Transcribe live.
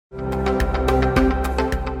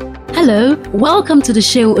Hello, welcome to the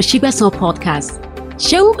Shehu Oshibeson podcast.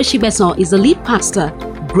 Shehu Oshibeson is the lead pastor,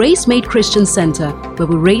 Grace Made Christian Center, where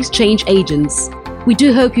we raise change agents. We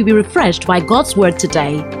do hope you'll be refreshed by God's word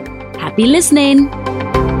today. Happy listening.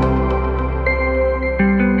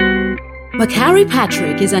 McHarry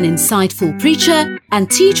Patrick is an insightful preacher and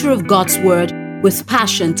teacher of God's word with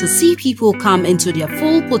passion to see people come into their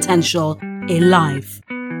full potential in life.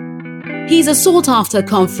 He's a sought-after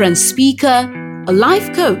conference speaker, a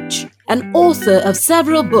life coach, an author of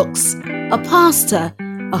several books, a pastor,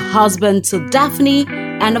 a husband to Daphne,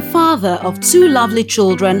 and a father of two lovely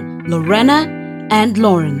children, Lorena and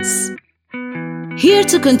Lawrence. Here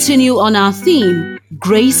to continue on our theme,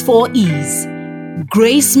 Grace for Ease,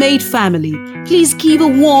 Grace Made Family, please give a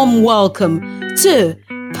warm welcome to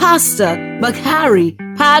Pastor McHarry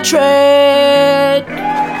Patrick.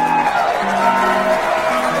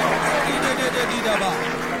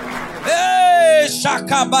 Hey,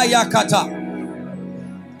 Shakabayakata.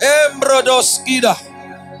 Embrodoskida.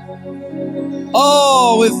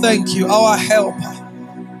 Oh, we thank you, our helper.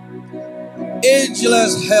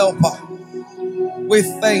 Ageless helper. We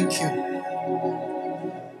thank you.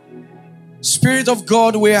 Spirit of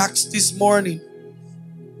God, we ask this morning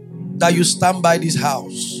that you stand by this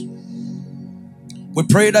house. We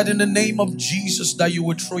pray that in the name of Jesus that you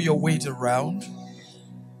will throw your weight around.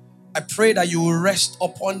 I pray that you will rest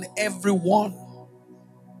upon everyone.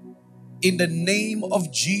 In the name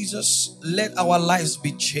of Jesus, let our lives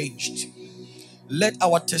be changed. Let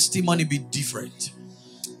our testimony be different.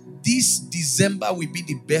 This December will be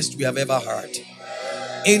the best we have ever heard.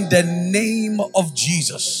 In the name of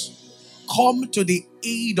Jesus, come to the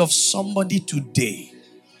aid of somebody today.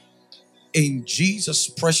 In Jesus'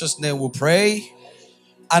 precious name we pray.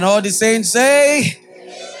 And all the saints say,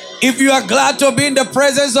 if you are glad to be in the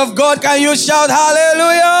presence of God, can you shout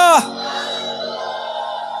hallelujah?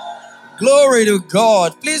 Glory to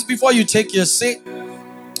God. Please, before you take your seat,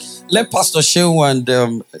 let Pastor Shehu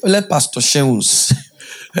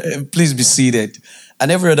please be seated.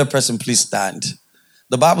 And every other person, please stand.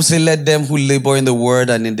 The Bible says, let them who labor in the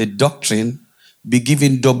word and in the doctrine be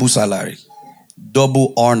given double salary,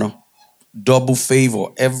 double honor, double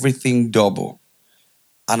favor, everything double.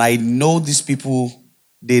 And I know these people,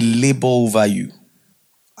 they labor over you.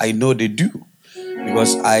 I know they do.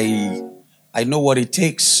 Because I know what it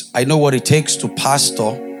takes. I know what it takes to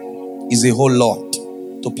pastor is a whole lot.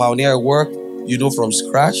 To pioneer work, from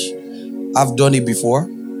scratch. I've done it before.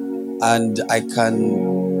 And I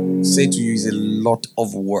can say to you, it's a lot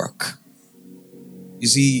of work. You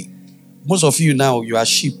see, most of you now, you are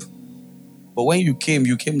sheep. But when you came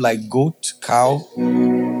like goat, cow,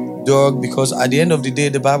 dog, because at the end of the day,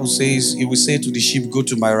 the Bible says, it will say to the sheep, go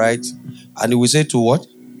to my right. And it will say to what?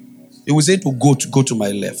 It will say to goat, go to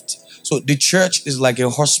my left. So the church is like a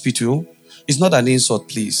hospital. It's not an insult,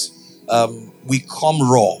 please. We come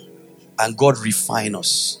raw and God refine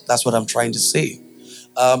us. That's what I'm trying to say.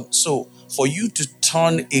 So for you to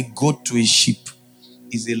turn a goat to a sheep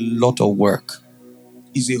is a lot of work.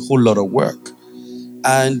 Is a whole lot of work.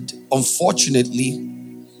 And unfortunately,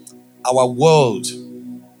 our world,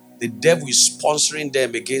 the devil is sponsoring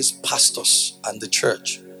them against pastors and the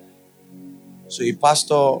church. So a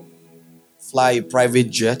pastor fly a private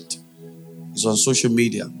jet, is on social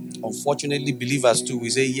media. Unfortunately, believers too, we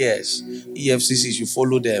say yes, EFCC should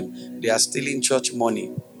follow them. They are stealing church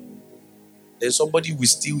money. Then somebody will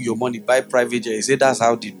steal your money, buy private jet. He say that's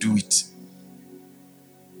how they do it.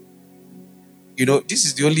 This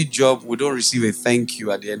is the only job we don't receive a thank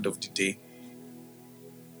you at the end of the day.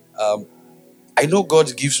 I know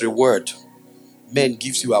God gives reward. Men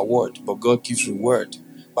gives you award, but God gives reward.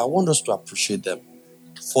 But I want us to appreciate them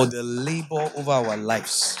for the labor over our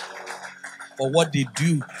lives. For what they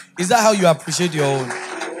do. Is that how you appreciate your own?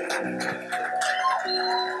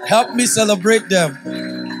 Help me celebrate them.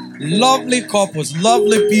 Lovely couples,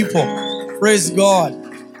 lovely people. Praise God.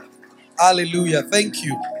 Hallelujah. Thank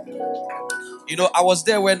you. I was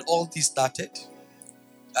there when all this started.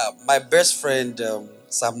 My best friend,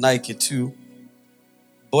 Sam Nike too,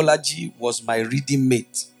 Bolaji was my reading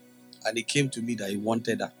mate. And he came to me that he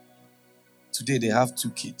wanted her. Today they have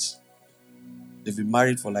 2 kids. They've been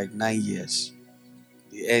married for like 9 years.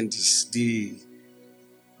 The end is the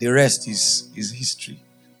rest is history.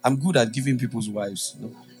 I'm good at giving people's wives.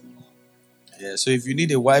 Yeah. So if you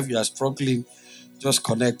need a wife, you are struggling, just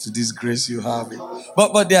connect to this grace you have.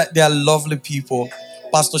 But they are lovely people.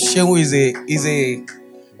 Pastor Shehu is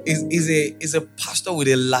a pastor with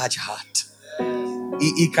a large heart.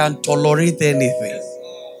 He can tolerate anything.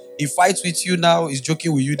 He fights with you now. He's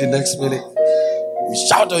joking with you the next minute. He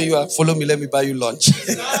shout on you and follow me. Let me buy you lunch.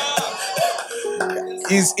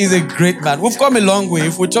 He's a great man. We've come a long way.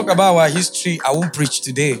 If we talk about our history, I won't preach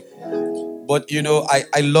today. But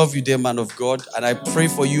I love you, dear man of God, and I pray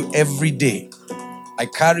for you every day. I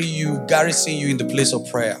carry you, garrison you in the place of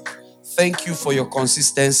prayer. Thank you for your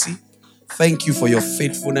consistency. Thank you for your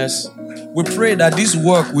faithfulness. We pray that this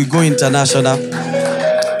work will go international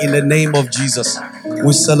in the name of Jesus.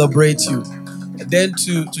 We celebrate you. And then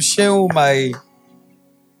to share my,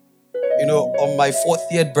 on my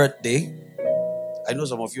 40th birthday, I know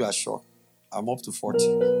some of you are shocked. I'm up to 40.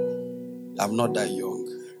 I'm not that young.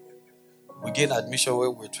 We gained admission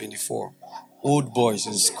when we were 24. Old boys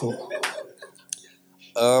in school.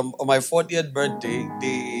 On my 40th birthday,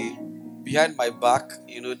 behind my back,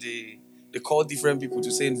 they called different people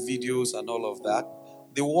to send videos and all of that.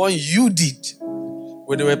 The one you did,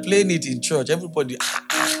 when they were playing it in church, everybody,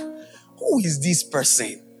 who is this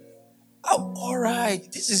person? Oh, all right,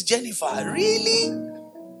 this is Jennifer. Really?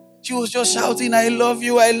 She was just shouting, I love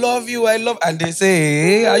you, I love you, I love. And they say,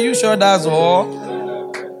 hey, are you sure that's all?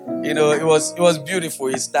 It was beautiful.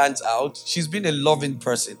 It stands out. She's been a loving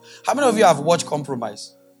person. How many of you have watched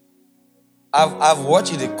Compromise? I've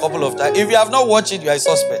watched it a couple of times. If you have not watched it, you are a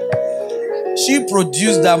suspect. She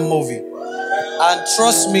produced that movie. And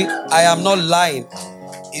trust me, I am not lying.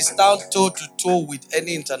 It's down toe to toe with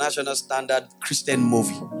any international standard Christian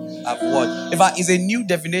movie I've watched. In fact, it's a new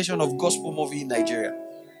definition of gospel movie in Nigeria.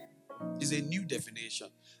 It's a new definition.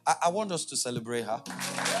 I want us to celebrate her.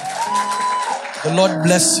 The Lord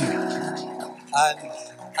bless you. And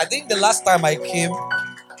I think the last time I came,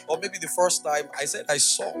 or maybe the first time, I said I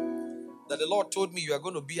saw that the Lord told me you are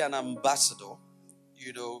going to be an ambassador.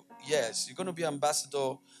 Yes, you're going to be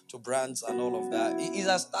ambassador to brands and all of that. It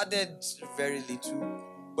has started very little,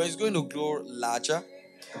 but it's going to grow larger.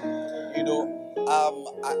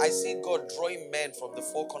 I see God drawing men from the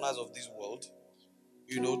four corners of this world,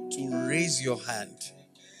 to raise your hand,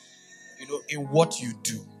 in what you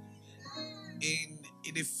do. In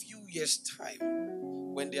a few years' time,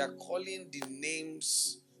 when they are calling the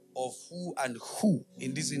names of who and who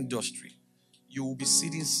in this industry, you will be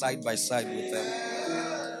sitting side by side with them.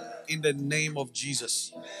 In the name of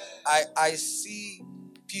Jesus. I see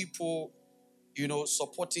people,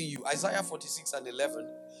 supporting you. Isaiah 46 and 11,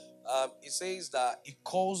 it says that he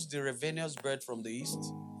calls the ravenous bird from the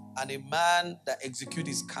east and a man that executes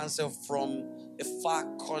his counsel from a far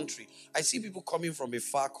country. I see people coming from a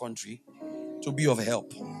far country to be of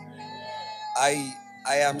help. I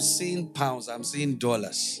am seeing pounds, I'm seeing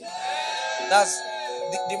dollars. That's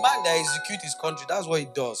the man that executes his country. That's what he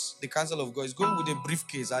does. The counsel of God is going with a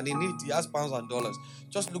briefcase, and in it he has pounds and dollars,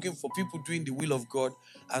 just looking for people doing the will of God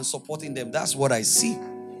and supporting them. That's what I see,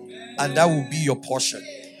 and that will be your portion.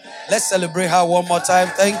 Let's celebrate her one more time.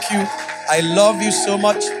 Thank you. I love you so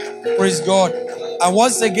much. Praise God. And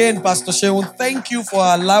once again, Pastor Sheun, thank you for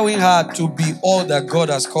allowing her to be all that God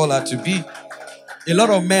has called her to be. A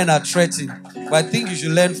lot of men are threatened, but I think you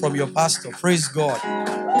should learn from your pastor. Praise God.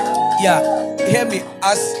 Yeah, hear me.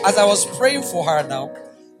 As I was praying for her now,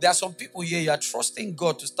 there are some people here, you are trusting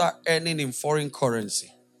God to start earning in foreign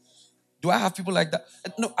currency. Do I have people like that?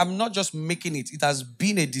 No, I'm not just making it. It has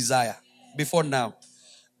been a desire before now.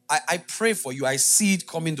 I pray for you. I see it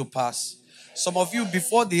coming to pass. Some of you,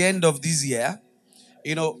 before the end of this year,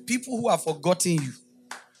 people who have forgotten you,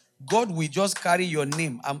 God will just carry your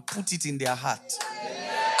name and put it in their heart.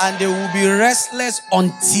 And they will be restless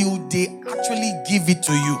until they actually give it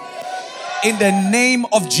to you. In the name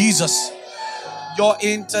of Jesus, your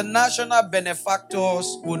international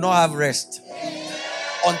benefactors will not have rest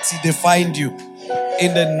until they find you.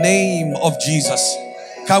 In the name of Jesus.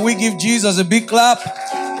 Can we give Jesus a big clap?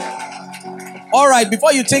 All right,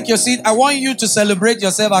 before you take your seat, I want you to celebrate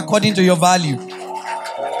yourself according to your value.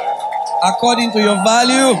 According to your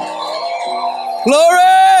value.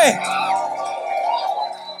 Glory!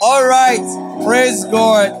 All right, praise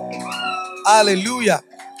God. Hallelujah.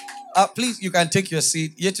 Please, you can take your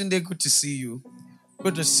seat. Yetunde, good to see you.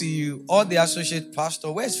 Good to see you. All the associate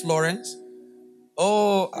pastor. Where's Florence?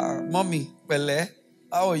 Oh, mommy, Pele.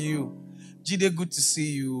 How are you? Jide, good to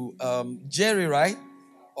see you. Jerry, right?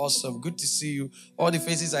 Awesome. Good to see you. All the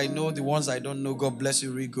faces I know, the ones I don't know, God bless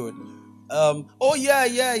you, really good. Oh,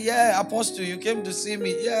 yeah. Apostle, you came to see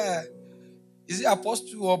me. Yeah. Is it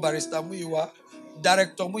Apostle or Barrister Muyiwa?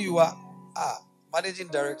 Director Muyiwa? Managing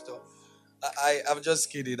director. I'm just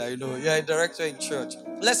kidding. I know. You're a director in church.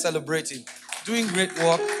 Let's celebrate him. Doing great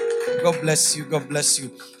work. God bless you. God bless you.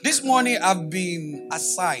 This morning, I've been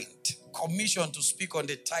assigned, commissioned to speak on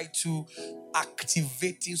the title,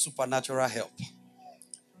 Activating Supernatural Help.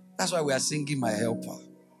 That's why we are singing My Helper.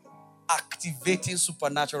 Activating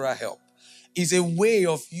supernatural help. is a way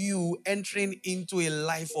of you entering into a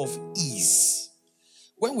life of ease.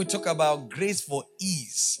 When we talk about grace for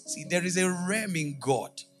ease, see, there is a realm in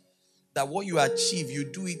God that what you achieve, you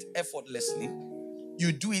do it effortlessly,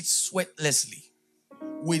 you do it sweatlessly.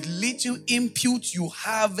 With little input, you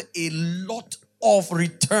have a lot of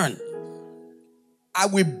return. I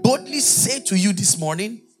will boldly say to you this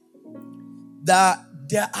morning that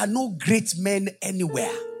there are no great men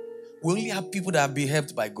anywhere. We only have people that have been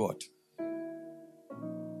helped by God.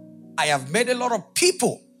 I have met a lot of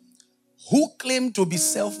people who claim to be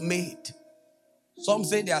self-made. Some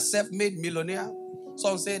say they are self-made millionaire.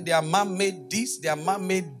 Some say their mom made this, their mom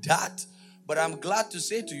made that. But I'm glad to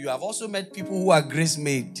say to you, I've also met people who are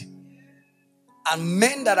grace-made. And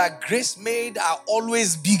men that are grace-made are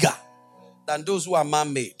always bigger than those who are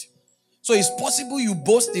man-made. So it's possible you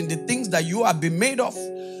boast in the things that you have been made of.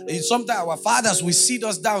 And sometimes our fathers will sit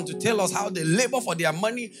us down to tell us how they labor for their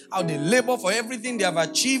money, how they labor for everything they have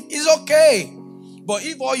achieved. It's okay. But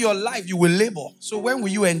if all your life you will labor, so when will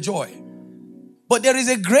you enjoy? But there is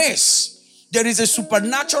a grace. There is a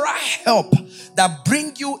supernatural help that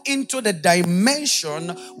brings you into the dimension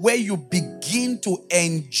where you begin to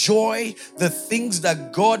enjoy the things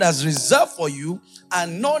that God has reserved for you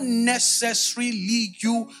and not necessarily leave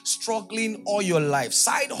you struggling all your life.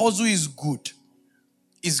 Side hustle is good.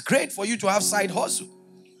 It's great for you to have side hustle.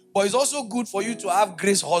 But it's also good for you to have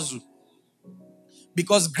grace hustle.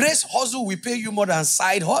 Because grace hustle will pay you more than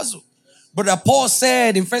side hustle. Brother Paul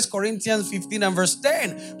said in 1 Corinthians 15 and verse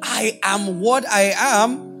 10, I am what I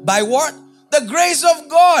am by what? The grace of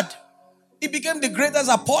God. He became the greatest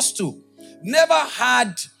apostle. Never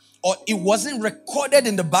had, or it wasn't recorded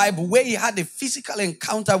in the Bible where he had a physical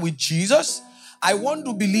encounter with Jesus. I want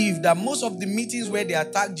to believe that most of the meetings where they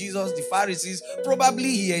attacked Jesus, the Pharisees, probably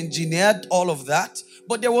he engineered all of that.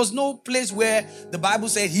 But there was no place where the Bible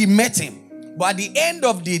said he met him. But at the end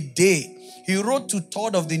of the day, he wrote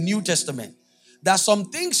 2/3 of the New Testament. There are some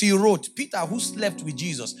things he wrote. Peter, who slept with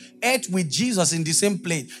Jesus, ate with Jesus in the same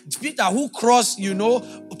plate. Peter, who crossed,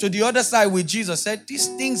 to the other side with Jesus, said, these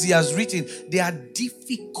things he has written, they are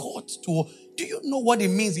difficult to... Do you know what it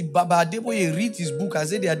means if Baba Adeboye reads his book and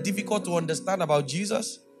said they are difficult to understand about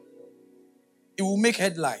Jesus? It will make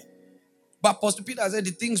headline. But Apostle Peter said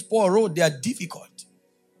the things Paul wrote, they are difficult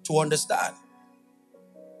to understand.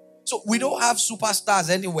 So we don't have superstars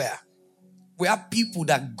anywhere. We have people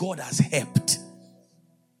that God has helped.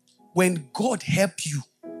 When God helps you,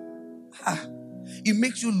 it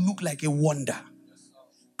makes you look like a wonder.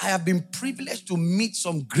 I have been privileged to meet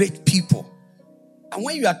some great people. And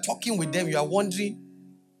when you are talking with them, you are wondering,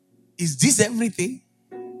 is this everything?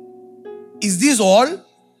 Is this all?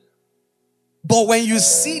 But when you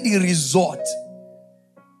see the result,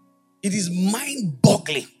 it is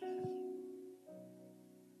mind-boggling.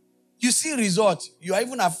 You see result, you are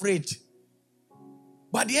even afraid.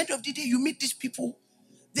 But at the end of the day, you meet these people,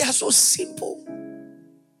 they are so simple.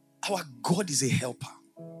 Our God is a helper.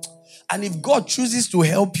 And if God chooses to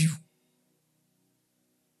help you,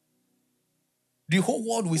 the whole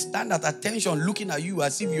world will stand at attention looking at you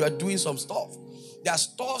as if you are doing some stuff. There are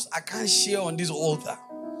stuff I can't share on this altar.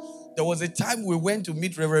 There was a time we went to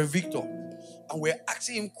meet Reverend Victor and we're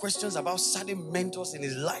asking him questions about certain mentors in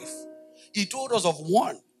his life. He told us of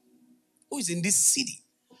one who is in this city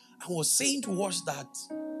and was saying to us that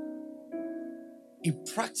he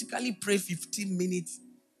practically prays 15 minutes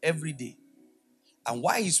every day. And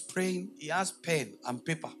while he's praying, he has pen and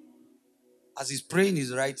paper. As he's praying,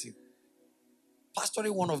 he's writing.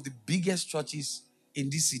 Pastoring one of the biggest churches in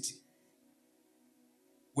this city.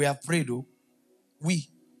 We have prayed, though.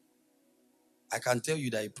 I can tell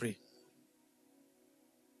you that I pray.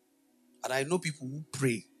 And I know people who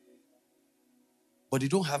pray, but they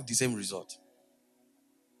don't have the same result.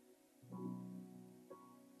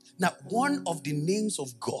 Now, one of the names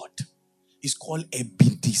of God is called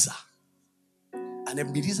Ebenezer. And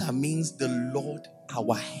Ebenezer means the Lord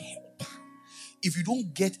our help. If you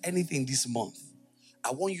don't get anything this month,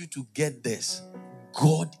 I want you to get this.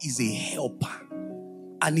 God is a helper.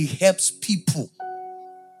 And he helps people.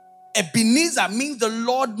 Ebenezer means the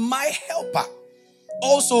Lord my helper.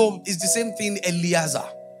 Also, it's the same thing, Eliezer.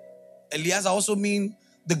 Eliezer also means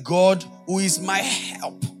the God who is my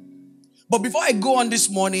help. But before I go on this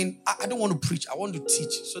morning, I don't want to preach. I want to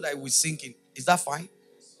teach so that it will sink in. Is that fine?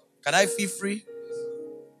 Can I feel free?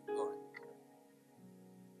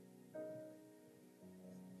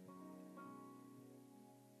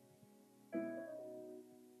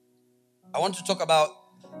 I want to talk about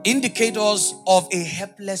indicators of a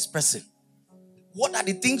helpless person. What are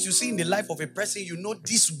the things you see in the life of a person you know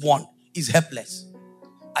this one is helpless?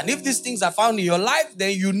 And if these things are found in your life,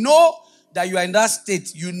 then you know that you are in that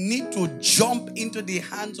state, you need to jump into the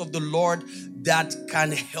hands of the Lord that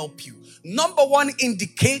can help you. Number one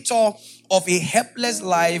indicator of a helpless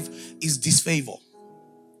life is disfavor.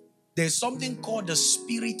 There's something called the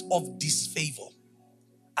spirit of disfavor.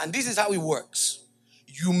 And this is how it works.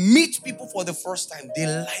 You meet people for the first time, they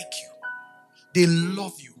like you, they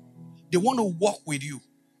love you, they want to walk with you.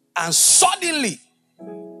 And suddenly,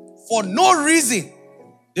 for no reason,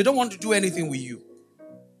 they don't want to do anything with you.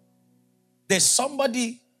 There's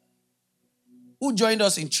somebody who joined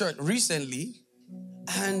us in church recently,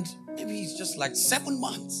 and maybe it's just like 7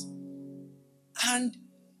 months. And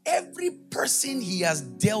every person he has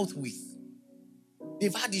dealt with,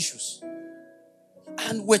 they've had issues.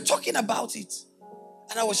 And we're talking about it.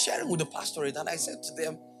 And I was sharing with the pastorate, and I said to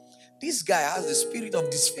them, this guy has the spirit of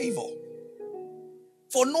disfavor.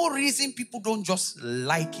 For no reason, people don't just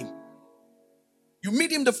like him. You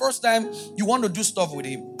meet him the first time, you want to do stuff with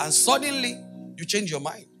him, and suddenly you change your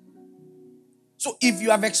mind. So if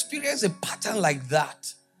you have experienced a pattern like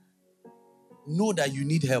that, know that you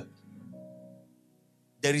need help.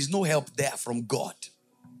 There is no help there from God.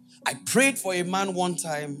 I prayed for a man one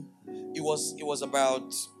time. It was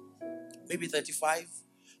about maybe 35.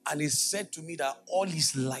 And he said to me that all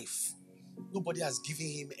his life, nobody has given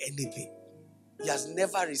him anything. He has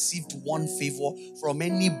never received one favor from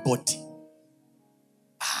anybody.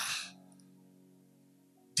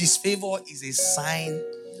 Disfavor is a sign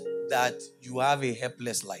that you have a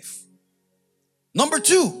helpless life. Number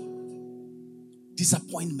two,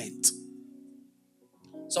 disappointment.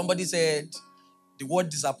 Somebody said the word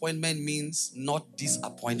disappointment means not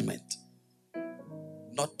disappointment.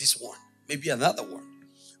 Not this one, maybe another one.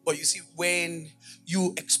 But you see, when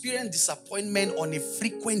you experience disappointment on a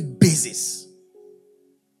frequent basis,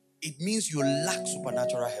 it means you lack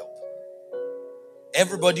supernatural help.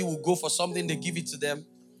 Everybody will go for something, they give it to them.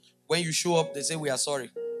 When you show up, they say, we are sorry.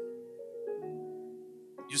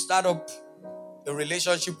 You start up a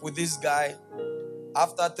relationship with this guy.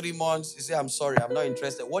 After 3 months, you say, I'm sorry, I'm not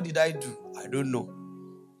interested. What did I do? I don't know.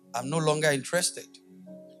 I'm no longer interested.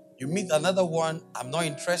 You meet another one, I'm not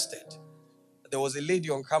interested. There was a lady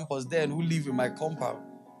on campus then who lived in my compound.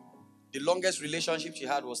 The longest relationship she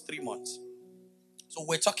had was 3 months. So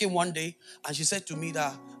we're talking one day, and she said to me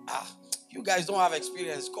that, you guys don't have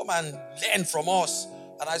experience. Come and learn from us.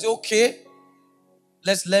 And I said, okay,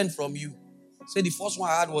 let's learn from you. Say the first one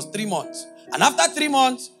I had was 3 months. And after 3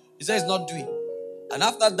 months, he said it's not doing. And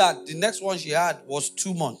after that, the next one she had was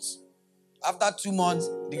 2 months. After 2 months,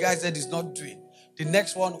 the guy said it's not doing. The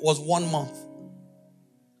next one was 1 month.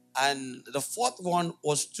 And the fourth one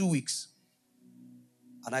was 2 weeks.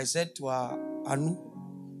 And I said to her, Anu,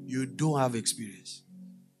 you don't have experience.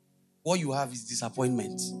 What you have is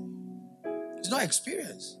disappointment. It's not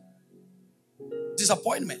experience.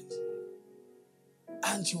 Disappointment.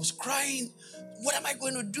 And she was crying. What am I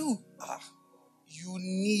going to do? You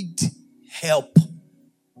need help.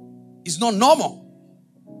 It's not normal.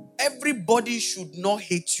 Everybody should not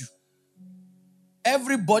hate you.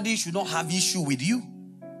 Everybody should not have issue with you.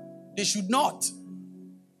 They should not.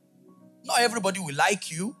 Not everybody will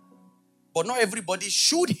like you, but not everybody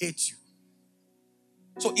should hate you.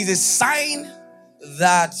 So it's a sign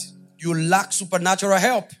that you lack supernatural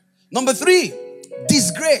help. Number 3,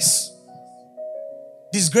 disgrace.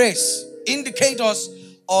 Disgrace. Indicators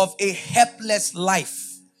of a helpless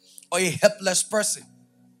life or a helpless person.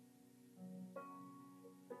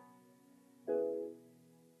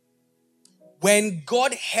 When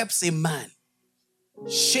God helps a man,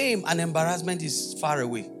 shame and embarrassment is far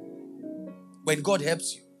away. When God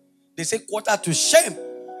helps you, they say quarter to shame,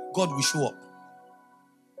 God will show up.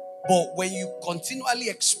 But when you continually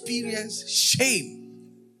experience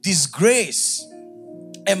shame, disgrace,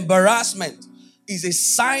 embarrassment, is a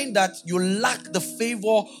sign that you lack the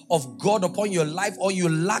favor of God upon your life, or you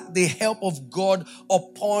lack the help of God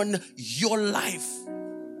upon your life.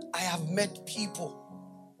 I have met people,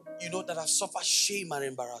 that have suffered shame and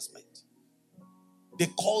embarrassment. They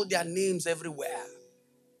call their names everywhere.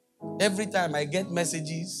 Every time I get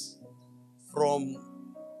messages from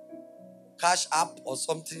Cash App or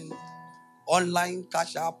something, online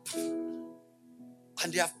Cash App,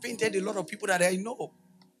 and they have painted a lot of people that I know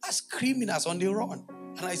as criminals on the run.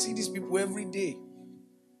 And I see these people every day.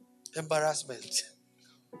 Embarrassment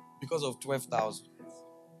because of 12,000.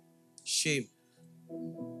 Shame.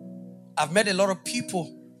 I've met a lot of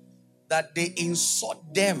people that they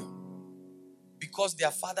insult them because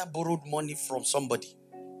their father borrowed money from somebody.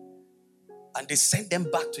 And they send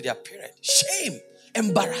them back to their parents. Shame,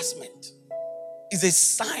 embarrassment is a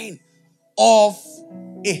sign of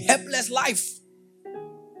a helpless life.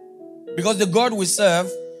 Because the God we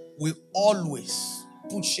serve will always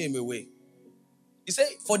put shame away. He said,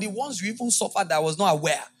 for the ones you even suffered that I was not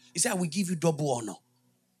aware, he said, I will give you double honor.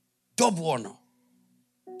 Double honor.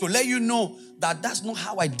 To let you know that that's not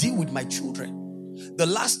how I deal with my children. The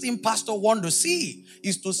last thing pastor want to see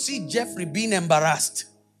is to see Jeffrey being embarrassed.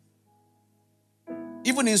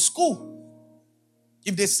 Even in school,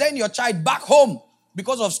 if they send your child back home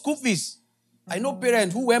because of school fees, I know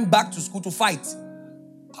parents who went back to school to fight.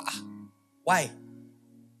 Why?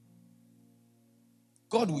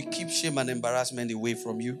 God will keep shame and embarrassment away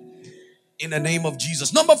from you in the name of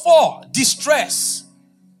Jesus. Number 4, distress.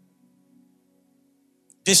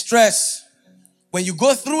 Distress. When you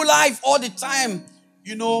go through life all the time,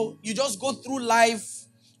 you just go through life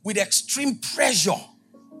with extreme pressure.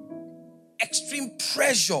 Extreme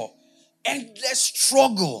pressure. Endless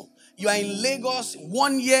struggle. You are in Lagos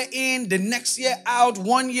 1 year in, the next year out,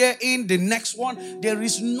 1 year in, the next one. There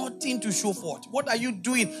is nothing to show for it. What are you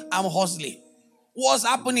doing? I'm hustling. What's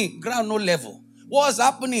happening? Ground no level. What's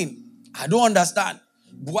happening? I don't understand.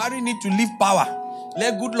 Buhari need to leave power.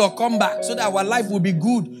 Let good luck come back so that our life will be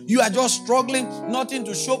good. You are just struggling, nothing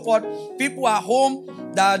to show for it. People are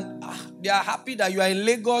home that they are happy that you are in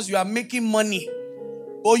Lagos, you are making money.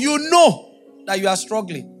 But you know that you are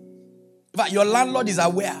struggling. In fact, your landlord is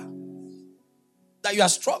aware that you are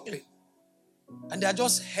struggling. And they are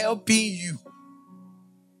just helping you.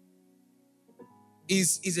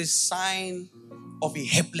 Is a sign of a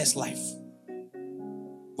helpless life.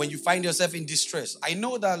 When you find yourself in distress. I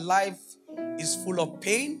know that life is full of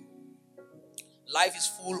pain. Life is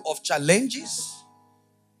full of challenges.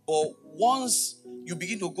 But once you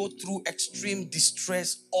begin to go through extreme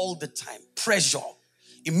distress all the time, pressure,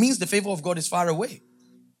 it means the favor of God is far away.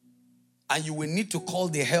 And you will need to call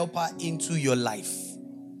the helper into your life.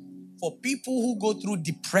 For people who go through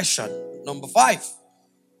depression, number 5,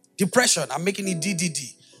 depression. I'm making it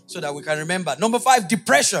DDD so that we can remember. Number 5,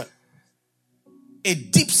 depression. A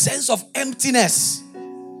deep sense of emptiness,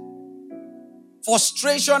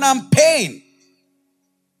 frustration and pain.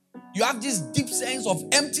 You have this deep sense of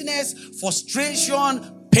emptiness,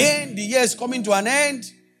 frustration, pain. The year is coming to an end.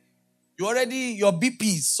 Your BP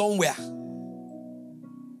is somewhere.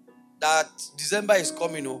 That December is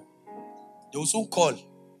coming. They will soon call.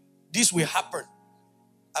 This will happen.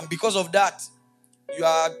 And because of that, you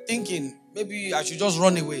are thinking, maybe I should just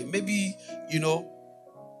run away. Maybe,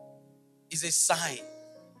 it's a sign.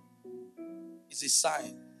 It's a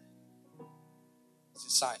sign. It's a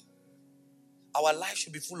sign. Our life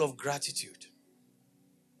should be full of gratitude.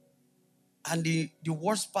 And the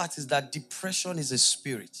worst part is that depression is a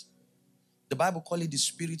spirit. The Bible calls it the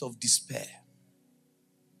spirit of despair.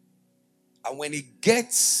 And when it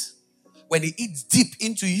eats deep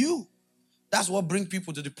into you, that's what brings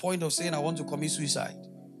people to the point of saying, I want to commit suicide.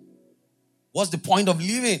 What's the point of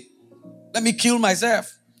living? Let me kill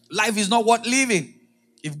myself. Life is not worth living.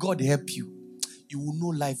 If God help you, you will know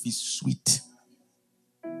life is sweet.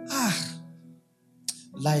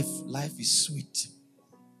 Life is sweet.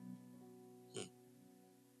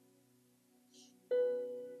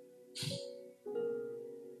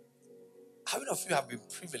 How many of you have been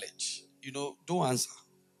privileged? Don't answer.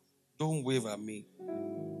 Don't wave at me.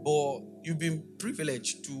 But you've been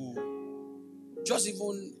privileged to just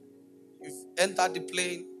even, you've entered the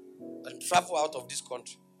plane and travel out of this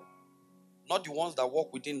country. Not the ones that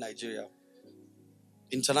work within Nigeria.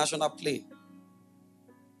 International plane.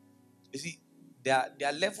 You see, there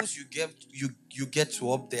are levels you get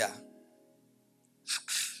to up there.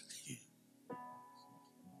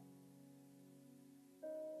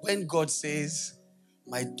 When God says,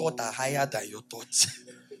 my thoughts are higher than your thoughts,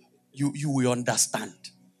 you will understand.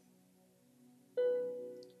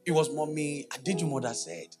 It was Mommy Adejumo that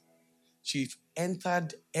said, she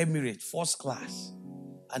entered Emirates first class.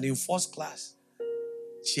 And in first class,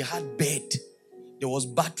 she had bed. There was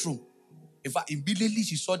bathroom. In fact, immediately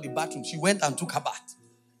she saw the bathroom, she went and took her bath.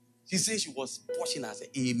 She said she was washing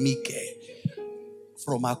herself. Emike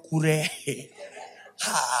from Akure.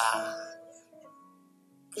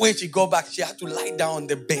 When she got back, she had to lie down on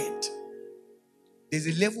the bed. There's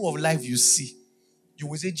a level of life you see. You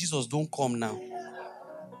will say, Jesus, don't come now.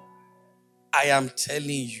 I am telling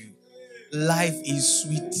you, life is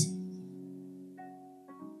sweet.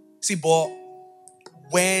 See, but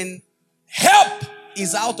when help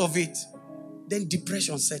is out of it, then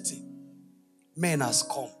depression sets in. Man has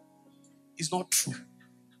come. It's not true.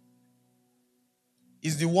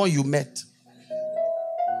 It's the one you met.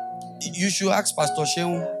 You should ask Pastor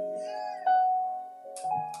Sheung.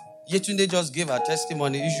 Yetunde just gave her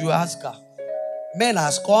testimony. You should ask her. Man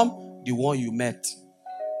has come, the one you met.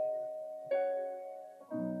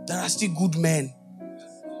 There are still good men.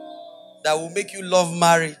 that will make you love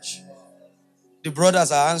marriage. The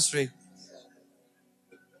brothers are answering.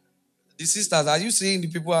 The sisters, are you seeing the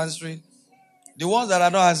people answering? The ones that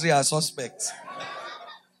are not answering are suspects.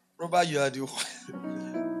 Probably you are the one.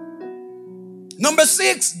 Number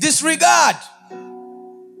 6, disregard.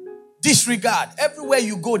 Disregard. Everywhere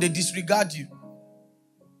you go, they disregard you.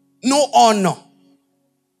 No honor.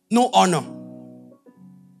 No honor.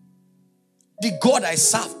 The God I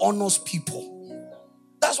serve honors people.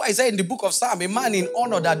 That's why I say in the book of Psalm, a man in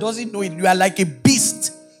honor that doesn't know it, you are like a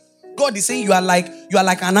beast. God is saying you are like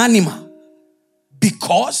an animal.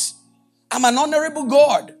 Because I'm an honorable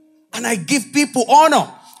God and I give people honor.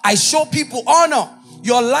 I show people honor.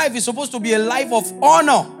 Your life is supposed to be a life of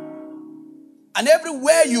honor. And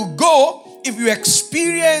everywhere you go, if you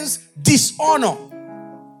experience dishonor,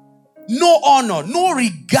 no honor, no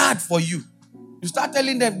regard for you, you start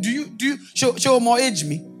telling them, do you show more age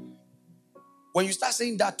me? When you start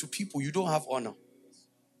saying that to people, you don't have honor.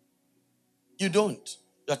 You don't.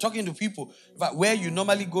 You're talking to people where you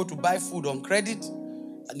normally go to buy food on credit,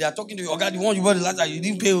 and they are talking to you, okay, the one you bought the last time, you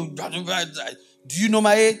didn't pay. Do you know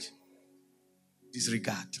my age?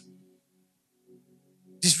 Disregard.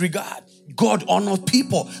 Disregard. God honors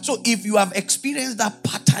people. So if you have experienced that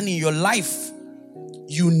pattern in your life,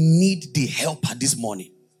 you need the helper this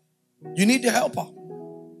morning. You need the helper.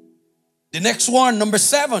 The next one, number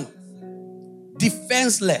 7,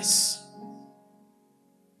 defenseless.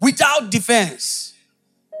 Without defense.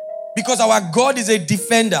 Because our God is a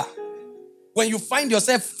defender. When you find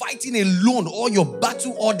yourself fighting alone all your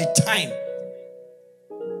battle all the time,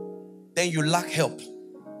 then you lack help.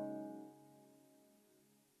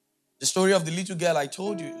 The story of the little girl I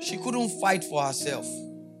told you, she couldn't fight for herself.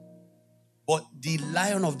 But the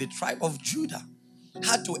Lion of the tribe of Judah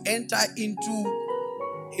had to enter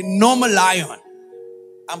into a normal lion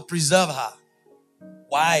and preserve her.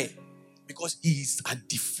 Why? Because he is a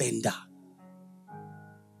defender.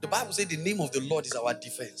 The Bible says the name of the Lord is our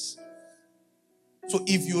defense. So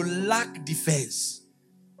if you lack defense,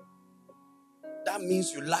 that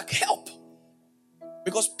means you lack help.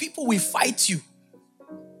 Because people will fight you.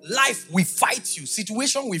 Life will fight you.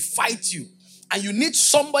 Situation will fight you. And you need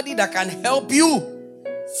somebody that can help you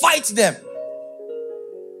fight them.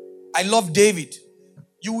 I love David.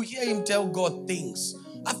 You will hear him tell God things.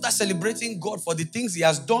 After celebrating God for the things he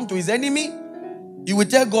has done to his enemy, he will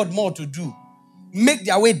tell God more to do. Make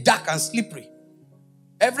their way dark and slippery.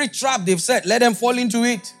 Every trap they've set, let them fall into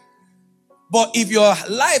it. But if your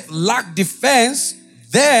life lacks defense,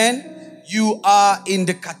 then you are in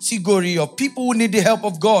the category of people who need the help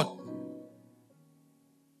of God.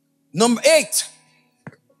 Number 8,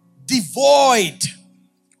 devoid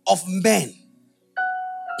of men.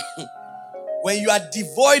 When you are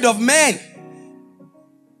devoid of men,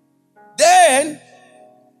 then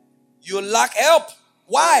you lack help.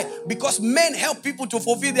 Why? Because men help people to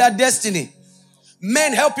fulfill their destiny.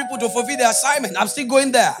 Men help people to fulfill their assignment. I'm still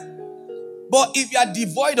going there. But if you are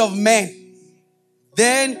devoid of men,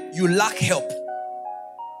 then you lack help.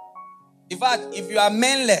 In fact, if you are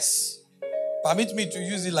menless, permit me to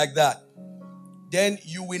use it like that, then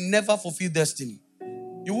you will never fulfill destiny.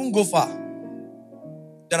 You won't go far.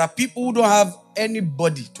 There are people who don't have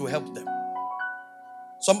anybody to help them.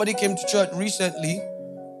 Somebody came to church recently.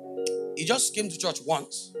 He just came to church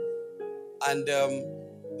once. And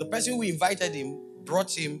the person who invited him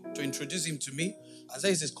brought him to introduce him to me. I said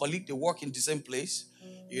he's his colleague. They work in the same place.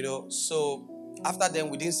 So after then,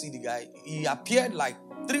 we didn't see the guy. He appeared like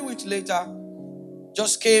 3 weeks later.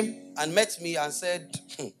 Just came and met me and said,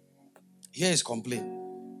 here is complaint.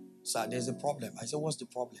 Sir, there's a problem. I said, what's the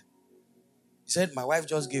problem? He said, my wife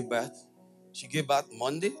just gave birth. She gave birth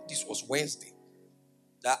Monday. This was Wednesday.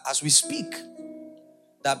 That as we speak,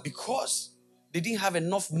 that because they didn't have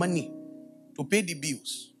enough money to pay the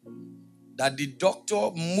bills, that the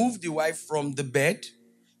doctor moved the wife from the bed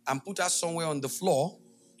and put her somewhere on the floor,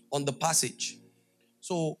 on the passage.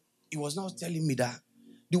 So he was now telling me that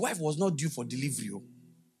the wife was not due for delivery.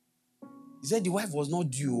 He said the wife was not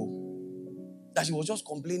due. That she was just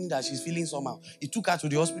complaining that she's feeling somehow. He took her to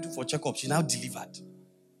the hospital for checkup. She now delivered.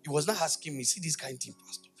 He was now asking me, see this kind of thing,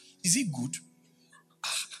 Pastor. Is it good?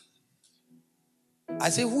 I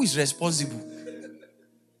said, who is responsible?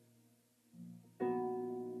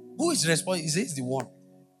 Who is responsible? He says, the one.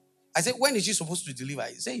 I said, when is she supposed to deliver?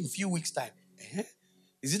 He said, in a few weeks' time.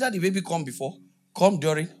 Is it that the baby come before, come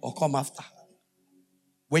during, or come after?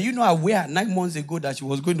 Were you not aware 9 months ago that she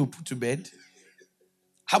was going to put to bed?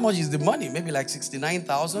 How much is the money? Maybe like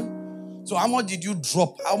 69,000. So how much did you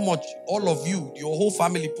drop? How much? All of you, your whole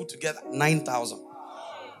family put together? 9,000.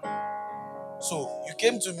 So you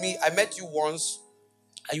came to me. I met you once.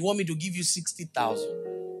 And you want me to give you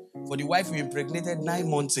 60,000 for the wife you impregnated 9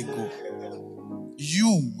 months ago.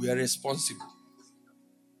 You were responsible.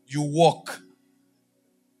 You work.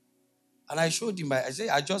 And I showed him, I said,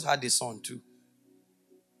 I just had a son too.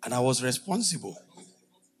 And I was responsible.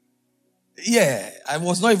 Yeah, I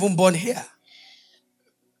was not even born here.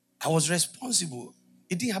 I was responsible.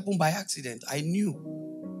 It didn't happen by accident. I knew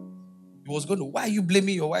it was going to. Why are you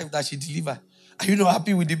blaming your wife that she delivered? Are you not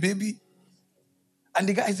happy with the baby? And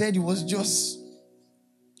the guy said it was just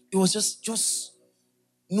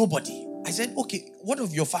nobody. I said, okay, what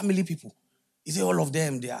of your family people? He said, all of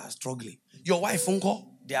them, they are struggling. Your wife, uncle,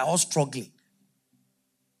 they are all struggling.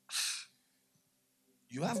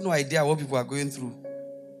 You have no idea what people are going through.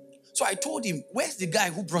 So I told him, where's the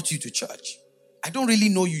guy who brought you to church? I don't really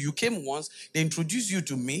know you. You came once, they introduced you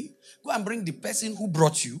to me. Go and bring the person who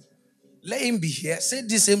brought you. Let him be here, say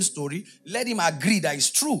the same story. Let him agree that it's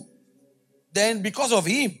true. Then because of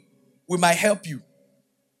him, we might help you.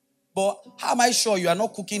 But how am I sure you are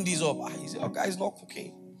not cooking this up? He said, okay, he's not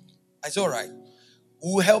cooking. I said, all right,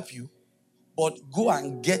 we'll help you. But go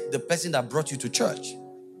and get the person that brought you to church.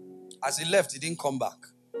 As he left, he didn't come back.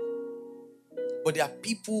 But there are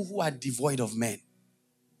people who are devoid of men.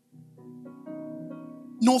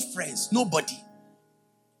 No friends, nobody.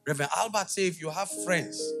 Reverend Albert said, if you have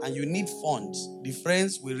friends and you need funds, the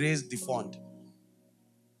friends will raise the fund.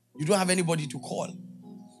 You don't have anybody to call.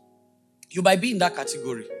 You might be in that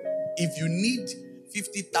category. If you need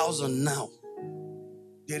 50,000 now,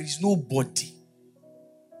 there is nobody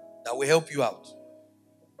that will help you out.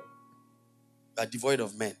 You are devoid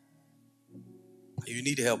of men. And you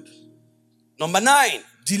need help. Number 9,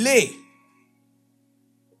 delay.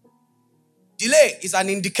 Delay is an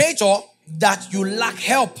indicator that you lack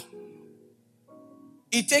help.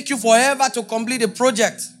 It takes you forever to complete a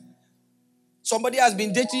project. Somebody has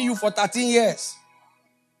been dating you for 13 years.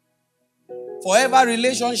 Forever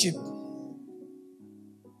relationship.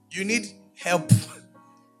 You need help.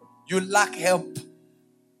 You lack help.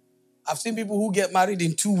 I've seen people who get married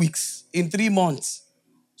in 2 weeks, in 3 months.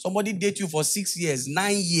 Somebody date you for 6 years,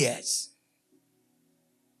 9 years.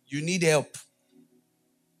 You need help.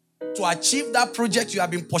 To achieve that project you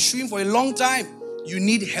have been pursuing for a long time, you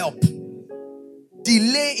need help.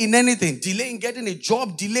 Delay in anything, delay in getting a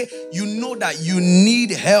job, delay, you know that you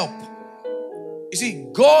need help. You see,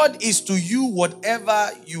 God is to you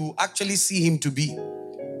whatever you actually see him to be.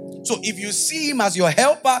 So if you see him as your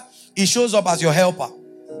helper, he shows up as your helper.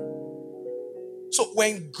 So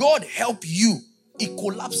when God helps you, he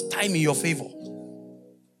collapses time in your favor.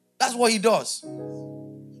 That's what he does.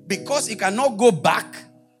 Because he cannot go back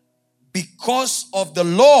because of the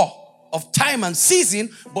law of time and season,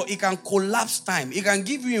 but he can collapse time. He can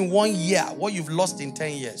give you in 1 year what you've lost in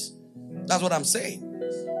 10 years. That's what I'm saying.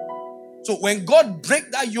 So when God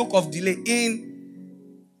breaks that yoke of delay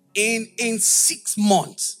in 6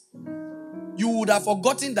 months, you would have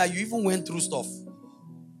forgotten that you even went through stuff.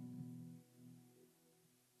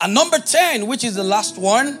 And number 10, which is the last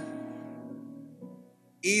one,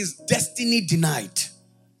 is destiny denied.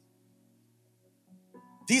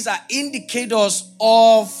 These are indicators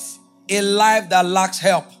of a life that lacks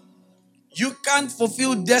help. You can't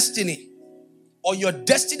fulfill destiny or your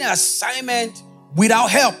destiny assignment without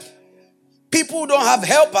help. People who don't have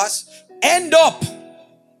helpers end up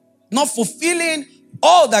not fulfilling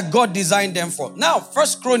all that God designed them for. Now, 1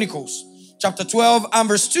 Chronicles chapter 12 and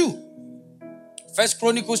verse 2. 1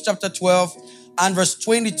 Chronicles chapter 12 and verse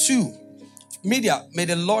 22. Media, may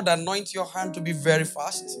the Lord anoint your hand to be very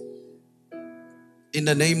fast. In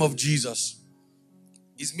the name of Jesus.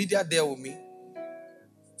 Is media there with me?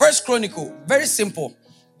 1 Chronicle, very simple.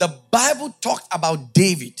 The Bible talked about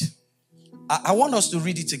David. I want us to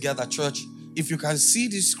read it together, church. If you can see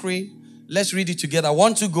the screen, let's read it together.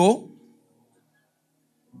 1, 2, go.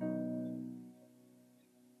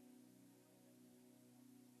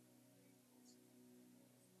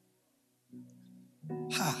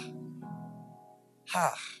 Ha.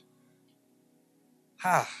 Ha.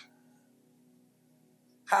 Ha.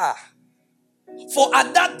 Ha. For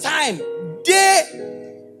at that time, day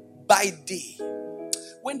by day,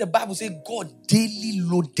 when the Bible says God daily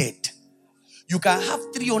loaded, you can have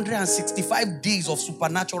 365 days of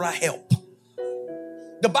supernatural help.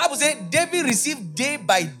 The Bible says David received day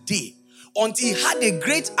by day until he had a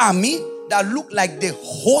great army that looked like the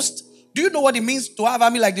host. Do you know what it means to have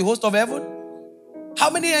army like the host of heaven? How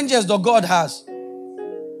many angels does God has?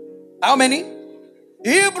 How many?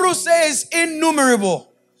 Hebrews says innumerable.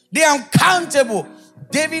 They are uncountable.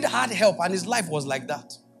 David had help and his life was like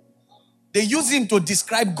that. They use him to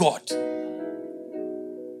describe God.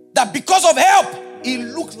 That because of help, he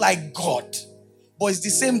looked like God. But it's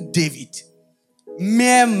the same David,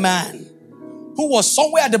 mere man, who was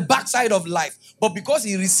somewhere at the backside of life. But because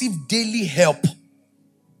he received daily help,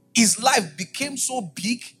 his life became so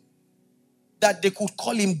big that they could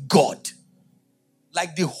call him God.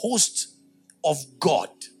 Like the host of God.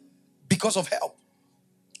 Because of help.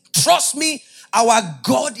 Trust me, our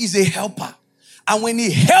God is a helper. And when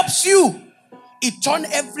he helps you, it turns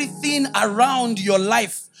everything around your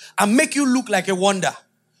life and make you look like a wonder.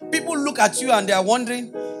 People look at you and they are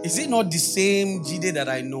wondering, is it not the same Jide that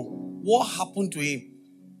I know? What happened to him?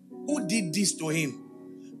 Who did this to him?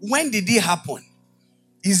 When did it happen?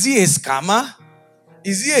 Is he a scammer?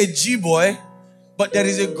 Is he a G-boy? But there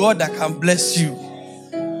is a God that can bless you.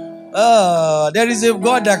 There is a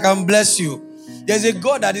God that can bless you. There's a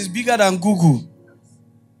God that is bigger than Google.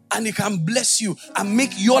 And he can bless you and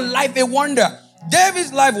make your life a wonder.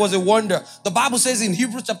 David's life was a wonder. The Bible says in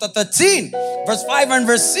Hebrews chapter 13, verse 5 and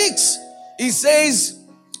verse 6, it says,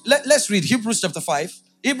 let's read Hebrews chapter 5.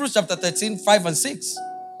 Hebrews chapter 13, 5 and 6.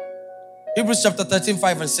 Hebrews chapter 13,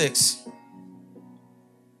 5 and 6.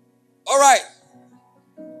 All right.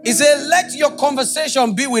 It says, let your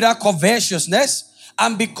conversation be without covetousness,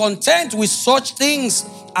 and be content with such things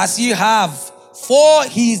as ye have. For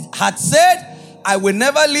he had said, I will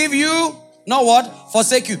never leave you, nor what?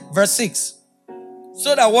 Forsake you. Verse 6.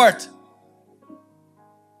 So that what?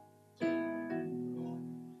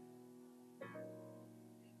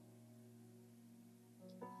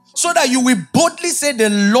 So that you will boldly say the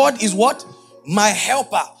Lord is what? My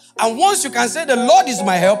helper. And once you can say the Lord is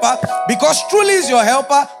my helper, because truly is your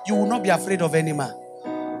helper, you will not be afraid of any man.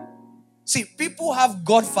 See, people have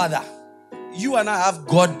God Father. You and I have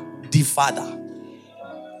God the Father.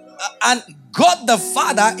 And God the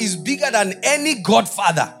Father is bigger than any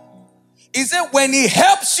Godfather. He said when he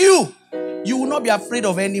helps you, you will not be afraid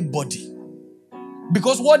of anybody.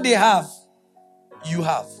 Because what they have, you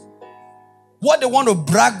have. What they want to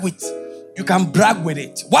brag with, you can brag with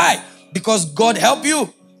it. Why? Because God help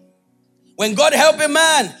you. When God help a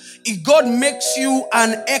man, God makes you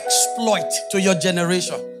an exploit to your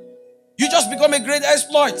generation. You just become a great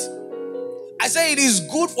exploit. I say it is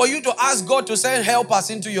good for you to ask God to send helpers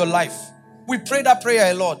into your life. We pray that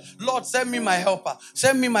prayer a lot. Lord, send me my helper.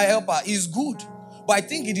 Send me my helper. It's good. But I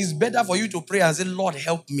think it is better for you to pray and say, Lord,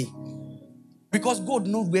 help me. Because God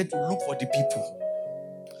knows where to look for the people.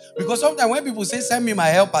 Because sometimes when people say, send me my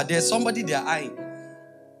helper, there's somebody they're eyeing.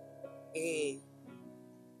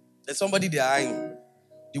 There's somebody they're eyeing.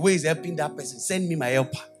 The way he's helping that person, send me my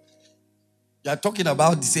helper. You are talking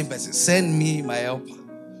about the same person. Send me my helper.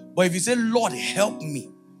 But if you say, Lord, help me,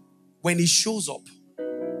 when he shows up,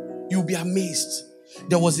 you'll be amazed.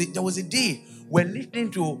 There was a day we're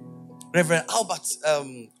listening to Reverend Albert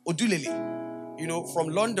Odulele, from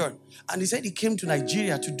London. And he said he came to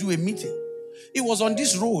Nigeria to do a meeting. It was on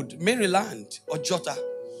this road, Maryland or Jota.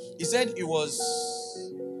 He said I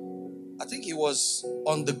think he was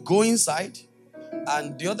on the going side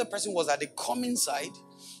and the other person was at the coming side.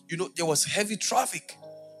 There was heavy traffic.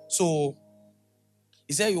 So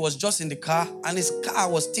he said he was just in the car and his car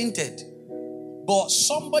was tinted. But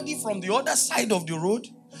somebody from the other side of the road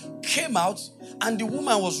came out and the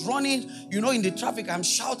woman was running, in the traffic. I'm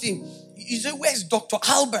shouting. He said, where's Dr.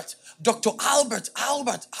 Albert? Dr. Albert.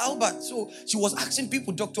 So she was asking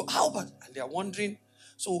people, Dr. Albert. And they're wondering.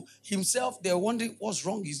 So they're wondering, what's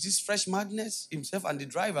wrong? Is this fresh madness? Himself and the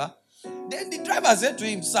driver. Then the driver said to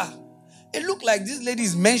him, sir, it looked like this lady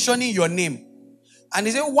is mentioning your name. And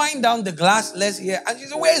he said, wind down the glass, let's hear. And she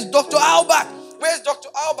said, where's Dr. Albert? Where's Dr.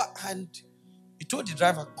 Albert? And he told the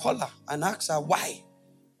driver, call her and ask her why.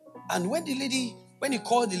 And when he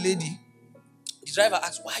called the lady, the driver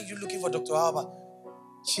asked, why are you looking for Dr. Albert?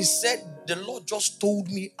 She said, the Lord just told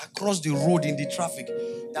me across the road in the traffic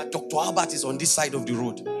that Dr. Albert is on this side of the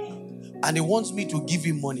road. And he wants me to give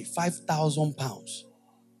him money, 5,000 pounds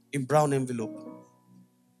in brown envelope.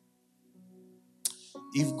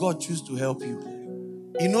 If God chooses to help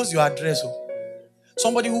you, he knows your address.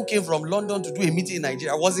 Somebody who came from London to do a meeting in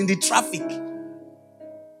Nigeria was in the traffic.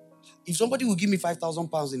 If somebody will give me 5,000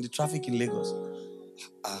 pounds in the traffic in Lagos,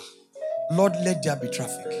 Lord, let there be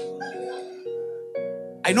traffic.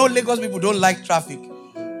 I know Lagos people don't like traffic.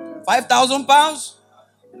 5,000 pounds,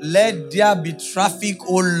 let there be traffic,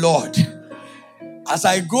 oh Lord. As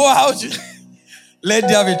I go out, let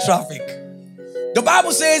there be traffic. The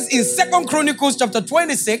Bible says in 2 Chronicles chapter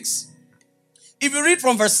 26, if you read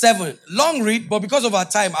from verse 7, long read, but because of our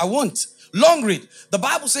time, I won't. Long read. The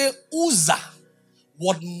Bible says Uzzah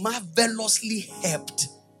was marvelously helped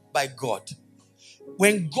by God.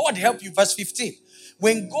 When God helped you, verse 15,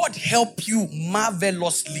 when God helped you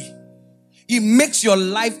marvelously, He makes your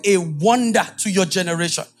life a wonder to your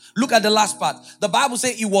generation. Look at the last part. The Bible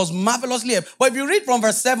says it was marvelously helped. But if you read from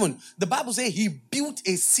verse 7, the Bible says he built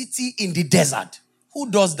a city in the desert.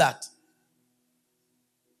 Who does that?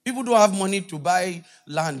 People don't have money to buy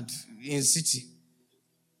land in city.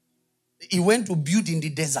 He went to build in the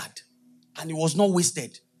desert and it was not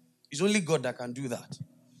wasted. It's only God that can do that.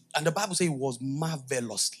 And the Bible says it was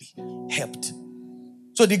marvelously helped.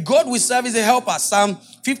 So the God we serve is a helper. Psalm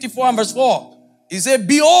 54 and verse 4. He said,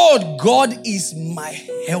 behold, God is my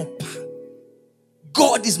helper.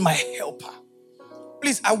 God is my helper.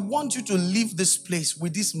 Please, I want you to leave this place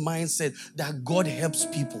with this mindset that God helps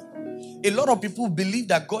people. A lot of people believe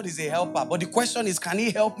that God is a helper, but the question is, can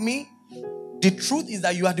he help me? The truth is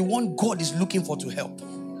that you are the one God is looking for to help.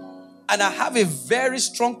 And I have a very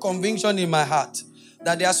strong conviction in my heart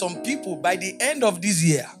that there are some people, by the end of this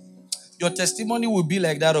year, your testimony will be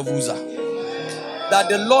like that of Uzzah. That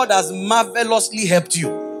the Lord has marvelously helped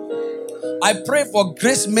you. I pray for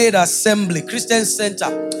Grace Made Assembly, Christian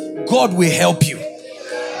Center. God will help you.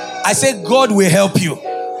 I say God will help you.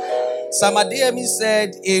 Sam Adeyemi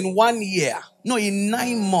said in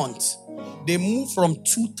 9 months, they moved from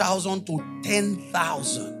 2,000 to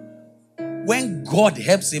 10,000. When God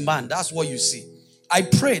helps a man, that's what you see. I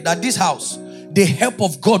pray that this house, the help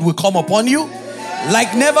of God will come upon you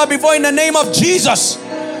like never before in the name of Jesus.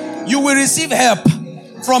 You will receive help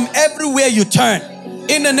from everywhere you turn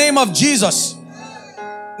in the name of Jesus.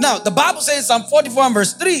 Now, the Bible says in Psalm 44 and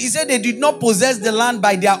verse 3, it said they did not possess the land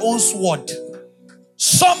by their own sword.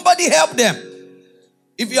 Somebody helped them.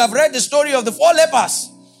 If you have read the story of the 4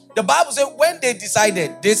 lepers, the Bible said when they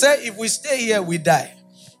decided, they said, if we stay here, we die.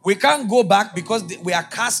 We can't go back because we are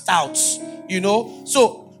cast out,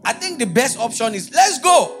 So I think the best option is, let's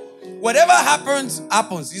go. Whatever happens,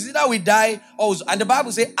 happens. Is either we die or... And the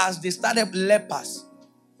Bible says, as they started lepers,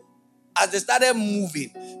 as they started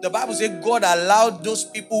moving, the Bible says God allowed those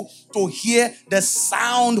people to hear the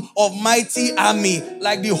sound of mighty army,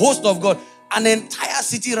 like the host of God. An entire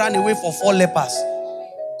city ran away for 4 lepers.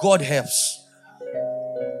 God helps.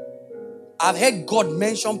 I've heard God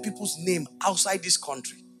mention people's name outside this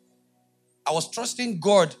country. I was trusting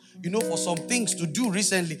God, for some things to do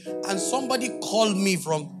recently. And somebody called me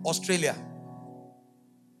from Australia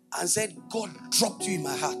and said, God dropped you in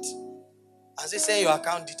my heart. And they say your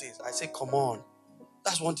account details. I say, come on.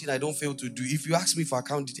 That's one thing I don't fail to do. If you ask me for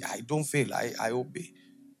account details, I don't fail. I obey.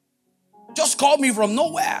 Just call me from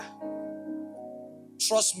nowhere.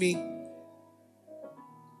 Trust me.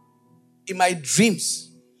 In my dreams,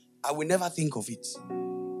 I will never think of it.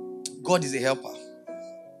 God is a helper.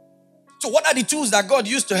 So what are the tools that God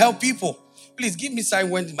used to help people? Please give me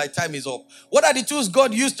sign when my time is up. What are the tools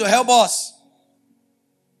God used to help us?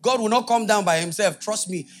 God will not come down by himself. Trust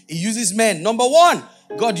me. He uses men. Number 1,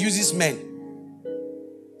 God uses men.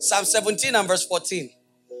 Psalm 17 and verse 14.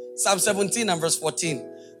 Psalm 17 and verse 14.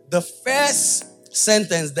 The first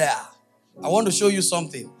sentence there. I want to show you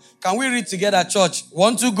something. Can we read together, church?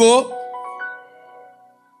 1, 2, go.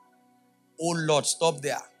 Oh Lord, stop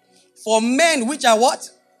there. For men which are what?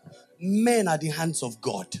 Men are the hands of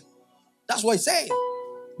God. That's what he's saying.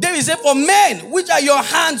 David said, for men which are your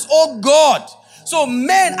hands, oh God. So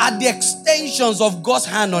men are the extensions of God's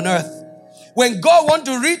hand on earth. When God wants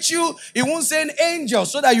to reach you, he won't send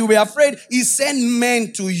angels so that you will be afraid. He sends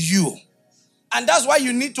men to you. And that's why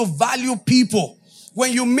you need to value people.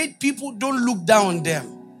 When you meet people, don't look down on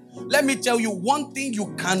them. Let me tell you, one thing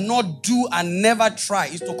you cannot do and never try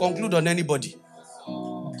is to conclude on anybody.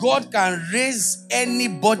 God can raise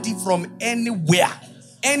anybody from anywhere,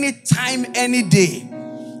 anytime, any day.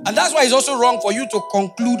 And that's why it's also wrong for you to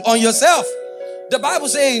conclude on yourself. The Bible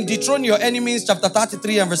says in dethrone your enemies, chapter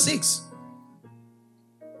 33 and verse 6.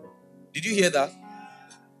 Did you hear that?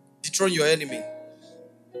 Dethrone your enemy.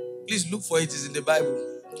 Please look for it. It's in the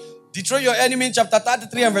Bible. Dethrone your enemy, chapter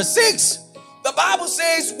 33 and verse 6. The Bible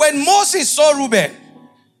says when Moses saw Reuben.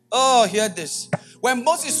 Oh, hear this. When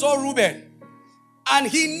Moses saw Reuben, and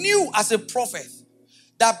he knew as a prophet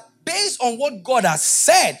that based on what God has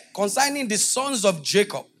said concerning the sons of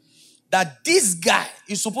Jacob, that this guy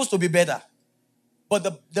is supposed to be better. But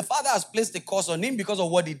the father has placed a curse on him because of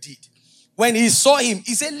what he did. When he saw him,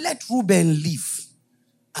 he said, let Reuben live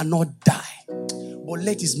and not die. But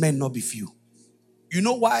let his men not be few. You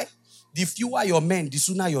know why? The fewer your men, the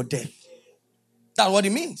sooner you're dead. That's what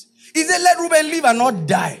it means. He said, let Reuben live and not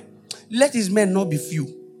die. Let his men not be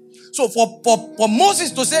few. So for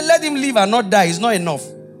Moses to say, let him live and not die is not enough.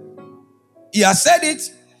 He has said it,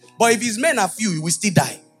 but if his men are few, he will still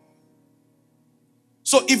die.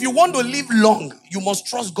 So if you want to live long, you must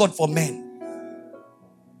trust God for men.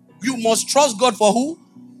 You must trust God for who?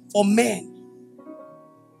 For men.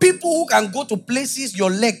 People who can go to places your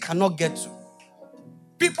leg cannot get to.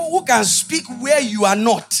 People who can speak where you are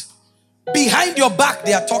not. Behind your back,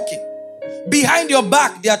 they are talking. Behind your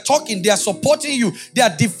back, they are talking. They are supporting you. They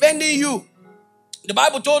are defending you. The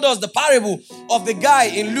Bible told us the parable of the guy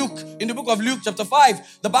in the book of Luke chapter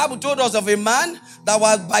 5. The Bible told us of a man that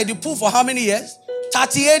was by the pool for how many years?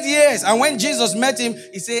 38 years. And when Jesus met him,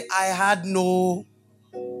 he said, I have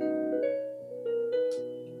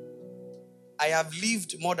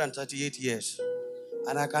lived more than 38 years.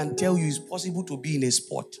 And I can tell you it's possible to be in a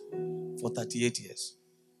spot for 38 years.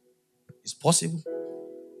 It's possible.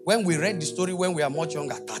 When we read the story when we are much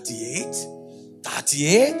younger, 38,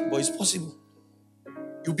 but it's possible.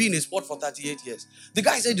 You'll be in a spot for 38 years. The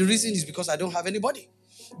guy said the reason is because I don't have anybody.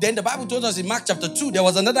 Then the Bible told us in Mark chapter 2, there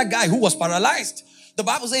was another guy who was paralyzed. The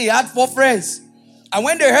Bible said he had 4 friends. And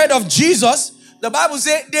when they heard of Jesus, the Bible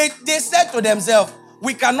said they said to themselves,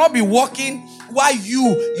 we cannot be walking while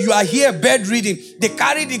you are here bedridden. They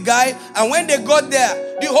carried the guy, and when they got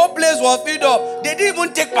there, the whole place was filled up. They didn't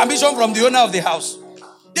even take permission from the owner of the house.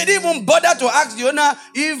 They didn't even bother to ask the owner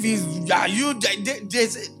if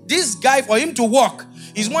this guy, for him to walk,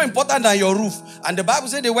 is more important than your roof. And the Bible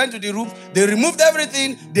said they went to the roof, they removed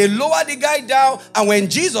everything, they lowered the guy down, and when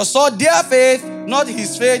Jesus saw their faith, not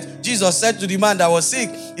his faith, Jesus said to the man that was sick,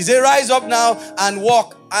 he said, rise up now and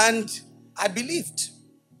walk. And I believed.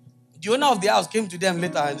 The owner of the house came to them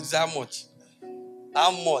later and said, how much? How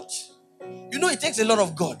much? You know, it takes a lot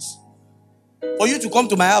of guts for you to come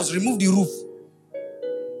to my house, remove the roof.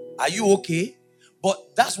 Are you okay?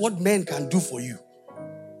 But that's what men can do for you.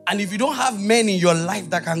 And if you don't have men in your life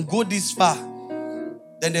that can go this far,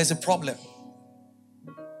 then there's a problem.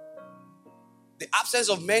 The absence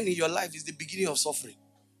of men in your life is the beginning of suffering.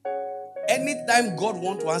 Anytime God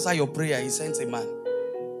wants to answer your prayer, he sends a man.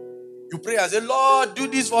 You pray and say, Lord, do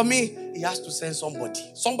this for me. He has to send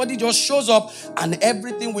somebody. Somebody just shows up and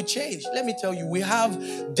everything will change. Let me tell you, we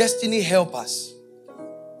have destiny helpers.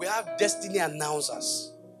 We have destiny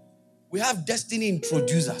announcers. We have destiny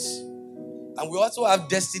introducers. And we also have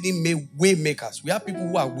destiny way makers. We have people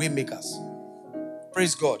who are way makers.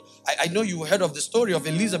 Praise God. I know you heard of the story of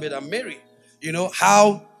Elizabeth and Mary. You know,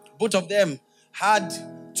 how both of them had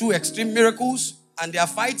 2 extreme miracles and they are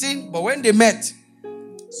fighting. But when they met,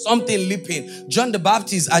 something leaping. John the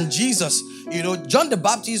Baptist and Jesus. You know, John the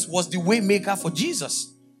Baptist was the way maker for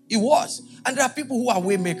Jesus. He was. And there are people who are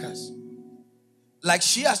way makers. Like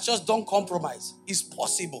she has just done compromise. It's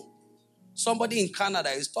possible. Somebody in Canada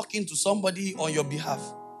is talking to somebody on your behalf.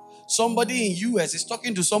 Somebody in US is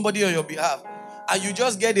talking to somebody on your behalf. And you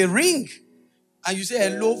just get a ring. And you say,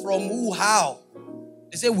 hello, from who, how?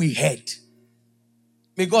 They say, we heard.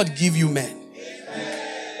 May God give you men.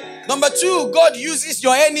 Amen. Number 2, God uses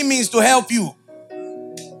your enemies to help you.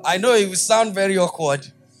 I know it will sound very awkward.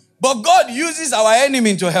 But God uses our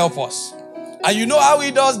enemy to help us. And you know how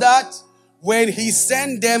he does that? When he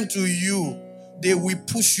sends them to you, they will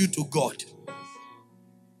push you to God.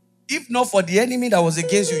 If not for the enemy that was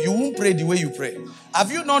against you, you won't pray the way you pray. Have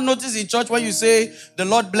you not noticed in church when you say, the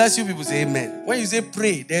Lord bless you, people say amen. When you say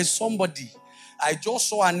pray, there's somebody. I just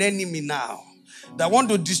saw an enemy now that want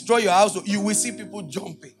to destroy your house. You will see people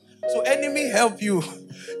jumping. So enemy help you.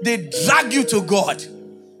 They drag you to God.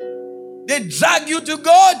 They drag you to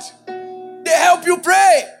God. They help you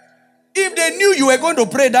pray. If they knew you were going to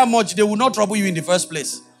pray that much, they would not trouble you in the first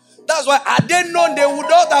place. That's why had they known, they would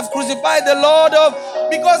not have crucified the Lord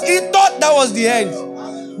because he thought that was the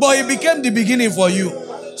end. But it became the beginning for you.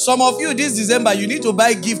 Some of you this December, you need to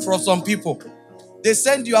buy gift from some people. They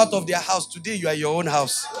send you out of their house. Today you are your own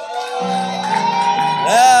house.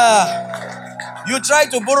 Yeah. You try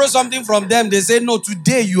to borrow something from them. They say, no,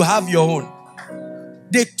 today you have your own.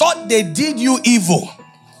 They thought they did you evil.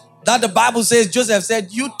 That the Bible says, Joseph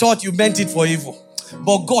said, you thought you meant it for evil.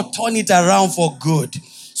 But God turned it around for good.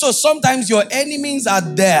 So sometimes your enemies are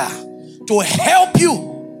there to help you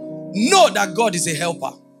know that God is a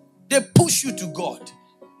helper. They push you to God.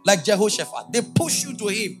 Like Jehoshaphat. They push you to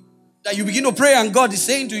him. That you begin to pray and God is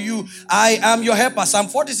saying to you, I am your helper. Psalm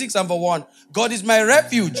 46 number 1. God is my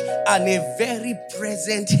refuge and a very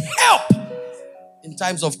present help in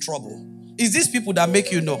times of trouble. It's these people that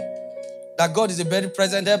make you know that God is a very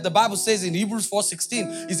present help. The Bible says in Hebrews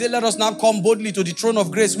 4:16, he said, let us now come boldly to the throne of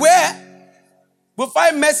grace. Where? We'll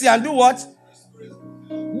find mercy and do what?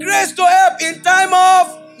 Grace to help in time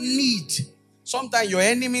of need. Sometimes your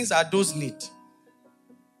enemies are those need.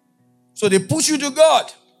 So they push you to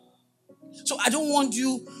God. So I don't want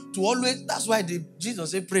you to always, that's why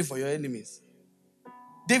Jesus said, pray for your enemies.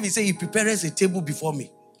 David said, he prepares a table before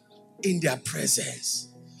me in their presence.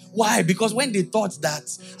 Why? Because when they thought that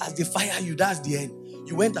as they fire you, that's the end,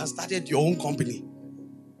 You went and started your own company.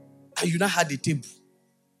 And you now had a table.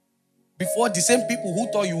 Before the same people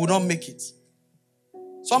who thought you would not make it.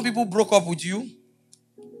 Some people broke up with you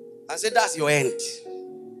and said that's your end.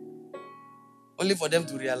 Only for them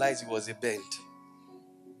to realize it was a bend.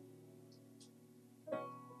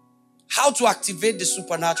 How to activate the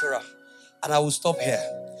supernatural. And I will stop here.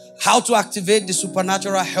 How to activate the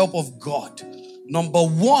supernatural help of God. Number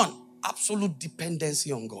one, absolute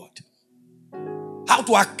dependency on God. How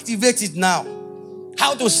to activate it now.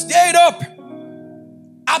 How to stay it up.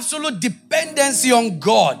 Absolute dependency on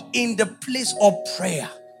God in the place of prayer.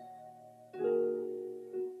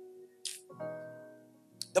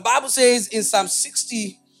 The Bible says in Psalm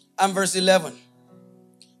 60 and verse 11,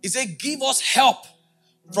 it says, give us help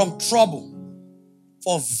from trouble,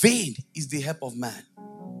 for vain is the help of man.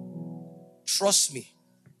 Trust me,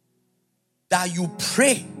 that you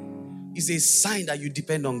pray is a sign that you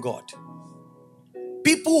depend on God.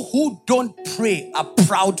 People who don't pray are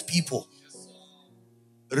proud people.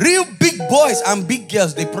 Real big boys and big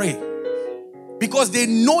girls, they pray because they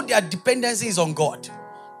know their dependency is on God.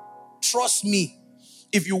 Trust me,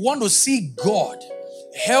 if you want to see God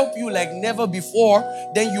help you like never before,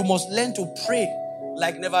 then you must learn to pray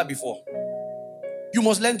like never before. You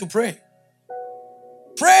must learn to pray.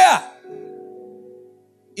 Prayer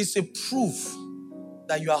is a proof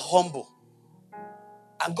that you are humble.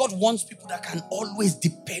 And God wants people that can always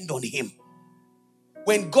depend on Him.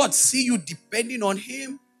 When God sees you depending on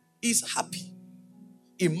Him, He's happy.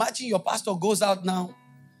 Imagine your pastor goes out now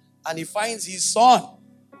and he finds his son,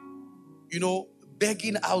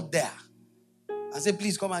 begging out there. And say,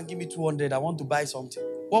 please come and give me 200. I want to buy something.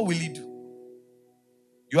 What will he do?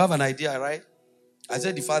 You have an idea, right? I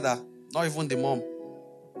said the father, not even the mom.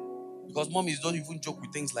 Because mommies don't even joke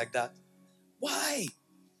with things like that. Why?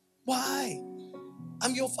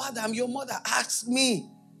 I'm your father, I'm your mother. Ask me.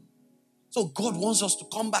 So God wants us to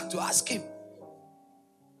come back to ask Him.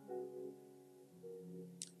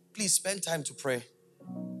 Please spend time to pray.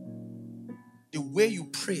 The way you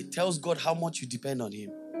pray tells God how much you depend on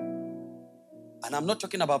Him. And I'm not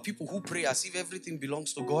talking about people who pray as if everything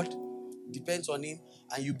belongs to God, depends on Him,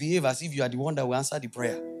 and you behave as if you are the one that will answer the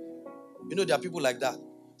prayer. There are people like that.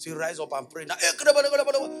 Say, rise up and pray. Now,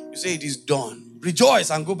 you say, it is done. Rejoice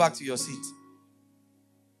and go back to your seat.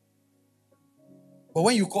 But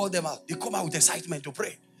when you call them out, they come out with excitement to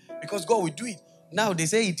pray. Because God will do it. Now they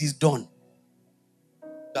say it is done.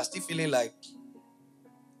 They're still feeling like,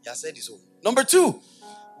 I said this. Number 2,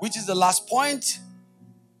 which is the last point,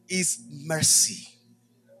 is mercy.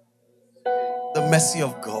 The mercy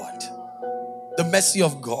of God. The mercy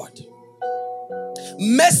of God.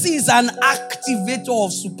 Mercy is an activator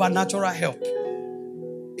of supernatural help.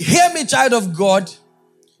 Hear me, child of God.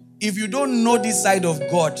 If you don't know this side of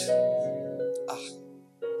God,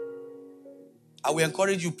 I will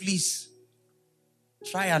encourage you, please,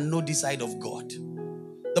 try and know this side of God.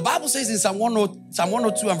 The Bible says in Psalm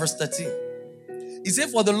 102 and verse 13, it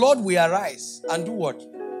says, for the Lord will arise and do what?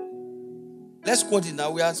 Let's quote it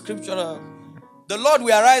now. We are scripture. The Lord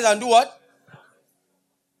will arise and do what?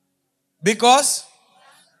 Because,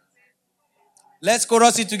 let's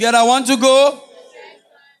chorus it together. Want to go?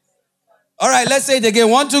 All right, let's say it again.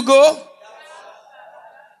 Want to go?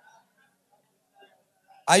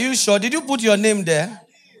 Are you sure? Did you put your name there?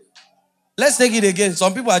 Let's take it again.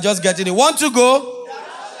 Some people are just getting it. Want to go?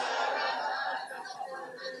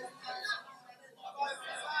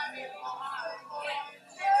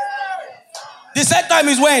 The set time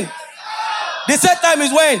is when? The set time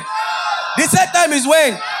is when? The set time is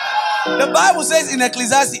when? The Bible says in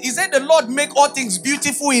Ecclesiastes, it said the Lord make all things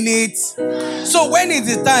beautiful in it. So when is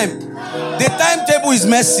the time? The timetable is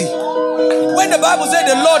mercy. When the Bible said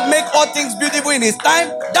the Lord make all things beautiful in His time,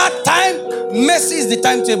 that time, mercy is the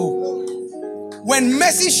timetable. When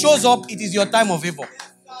mercy shows up, it is your time of favor.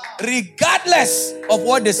 Regardless of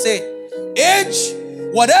what they say. Age,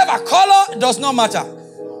 whatever, color, does not matter.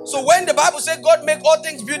 So when the Bible says God make all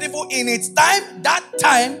things beautiful in its time, that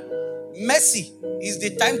time, mercy is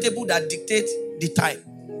the timetable that dictates the time.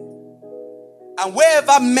 And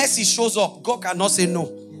wherever mercy shows up, God cannot say no.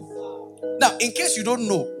 Now, in case you don't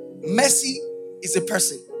know, mercy is a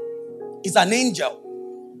person. It's an angel.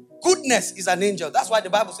 Goodness is an angel. That's why the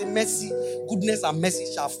Bible says mercy, goodness and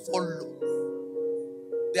mercy shall follow.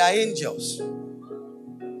 They are angels.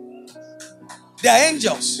 They are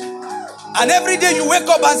angels. And every day you wake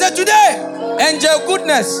up and say, today, angel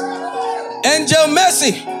goodness, angel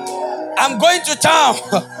mercy, I'm going to town.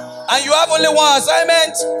 And you have only one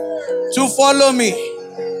assignment, to follow me.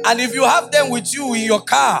 And if you have them with you in your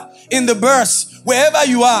car, in the bus, wherever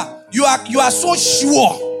you are so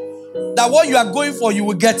sure that what you are going for, you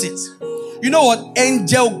will get it. You know what?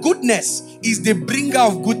 Angel goodness is the bringer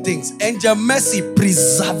of good things. Angel mercy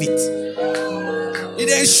preserve it. It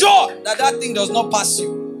ensures that that thing does not pass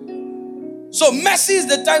you. So mercy is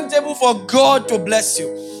the timetable for God to bless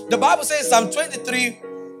you. The Bible says Psalm 23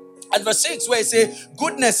 and verse 6 where it says,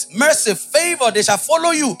 goodness, mercy, favor, they shall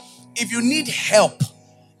follow you. If you need help,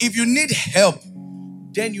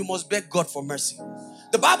 then you must beg God for mercy.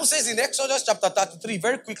 The Bible says in Exodus chapter 33,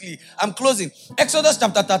 very quickly, I'm closing. Exodus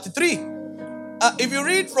chapter 33. If you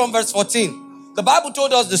read from verse 14, the Bible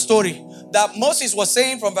told us the story that Moses was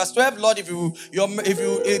saying from verse 12, Lord,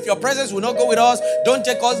 if your presence will not go with us, don't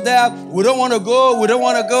take us there. We don't want to go,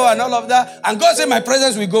 and all of that. And God said, my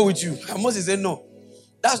presence will go with you. And Moses said, no,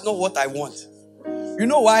 that's not what I want. You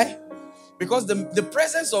know why? Because the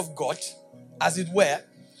presence of God, as it were,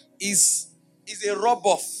 is a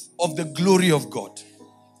rub-off of the glory of God.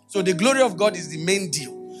 So the glory of God is the main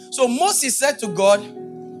deal. So Moses said to God,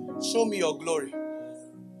 show me your glory.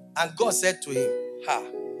 And God said to him,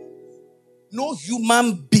 no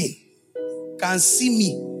human being can see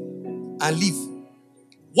me and live.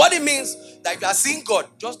 What it means, that if you are seeing God,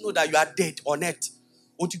 just know that you are dead on earth.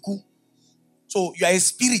 Otiku. So you are a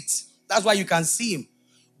spirit. That's why you can see him.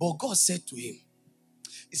 But God said to him,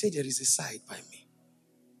 he said, there is a side by me.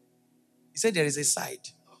 He said, there is a side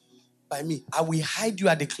by me. I will hide you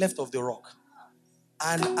at the cleft of the rock.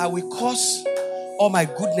 And I will cause all my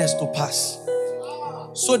goodness to pass.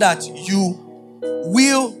 So that you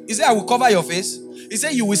will, he said, I will cover your face. He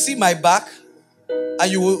said, you will see my back.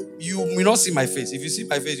 And you will not see my face. If you see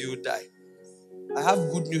my face, you will die. I have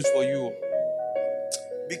good news for you.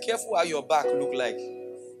 Be careful how your back look like.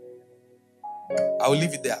 I will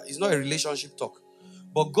leave it there. It's not a relationship talk.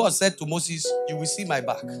 But God said to Moses, you will see my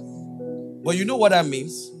back. But you know what that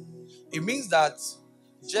means? It means that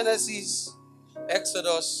Genesis,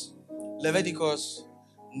 Exodus, Leviticus,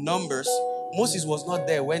 Numbers, Moses was not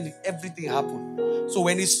there when everything happened. So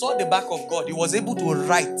when he saw the back of God, he was able to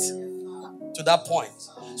write to that point.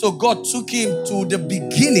 So God took him to the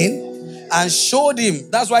beginning and showed him.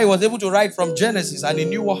 That's why he was able to write from Genesis and he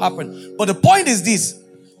knew what happened. But the point is this.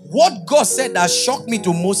 What God said that shocked me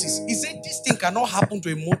to Moses, he said this thing cannot happen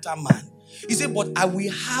to a mortal man. He said, but I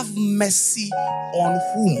will have mercy on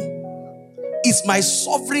whom? It's my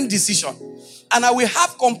sovereign decision. And I will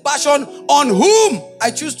have compassion on whom I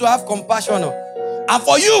choose to have compassion on. And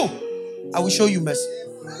for you, I will show you mercy.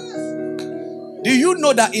 Do you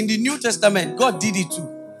know that in the New Testament, God did it too?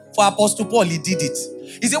 For Apostle Paul, he did it.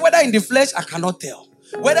 He said, whether in the flesh, I cannot tell.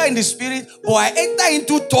 Whether in the spirit, but I enter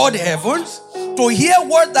into third heavens to hear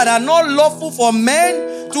words that are not lawful for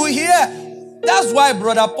men to hear. That's why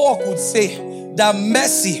Brother Paul could say that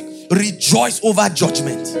mercy rejoice over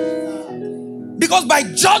judgment. Because by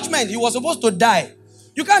judgment, he was supposed to die.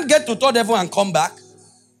 You can't get to third heaven and come back.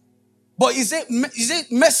 But he said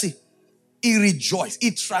mercy. He rejoiced.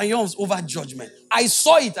 It triumphs over judgment. I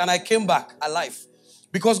saw it and I came back alive.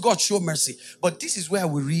 Because God showed mercy. But this is where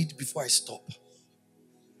we read before I stop.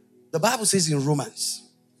 The Bible says in Romans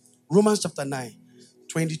chapter 9,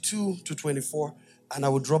 22 to 24, and I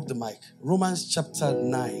will drop the mic. Romans chapter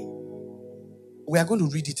 9. We are going to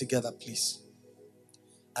read it together, please.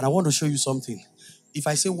 And I want to show you something. If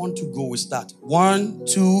I say 1, 2, go, we start. 1,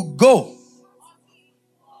 2, go.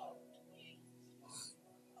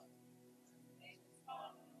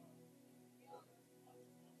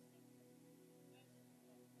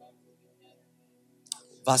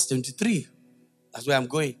 Verse 23. That's where I'm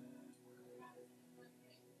going.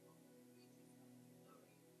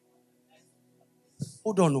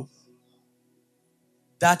 Hold on. No.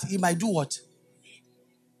 That he might do what?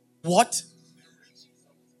 What?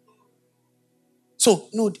 So,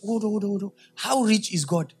 no, hold on. How rich is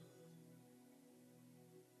God?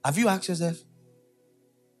 Have you asked yourself?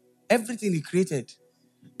 Everything he created,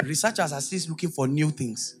 researchers are still looking for new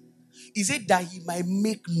things. He said that he might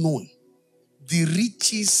make known the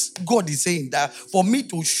riches. God is saying that for me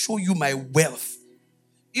to show you my wealth.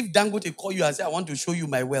 If Dangote call you and say, I want to show you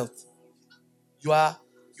my wealth, you are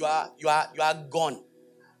gone.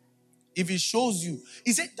 If he shows you,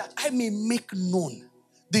 he said that I may make known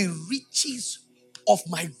the riches of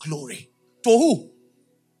my glory. To who?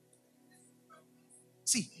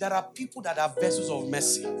 See, there are people that are vessels of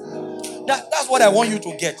mercy. That's what I want you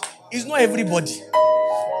to get. It's not everybody.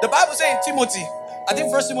 The Bible says in Timothy, I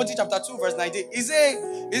think 1 Timothy chapter 2 verse 19, he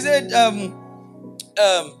said,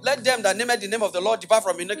 let them that name the name of the Lord depart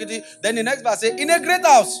from iniquity. Then the next verse says, in a great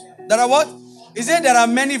house, there are what? He said there are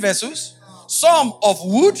many vessels, some of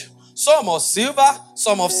wood, some of silver,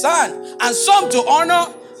 some of sand, and some to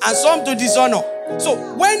honor and some to dishonor. So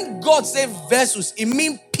when God says vessels, it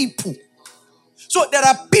means people. So there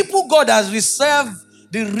are people God has reserved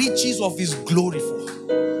the riches of his glory for.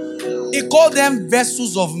 He called them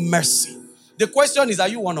vessels of mercy. The question is, are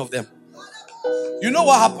you one of them? You know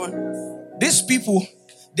what happened? These people,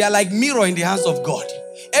 they are like mirror in the hands of God.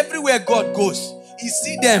 Everywhere God goes, he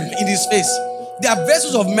sees them in his face. They are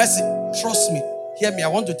vessels of mercy. Trust me. Hear me. I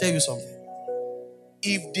want to tell you something.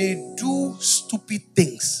 If they do stupid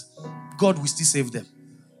things, God will still save them.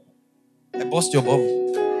 I bust your bubble.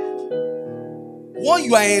 When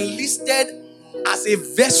you are enlisted as a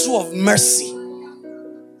vessel of mercy,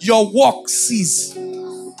 your work ceases.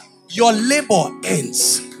 Your labor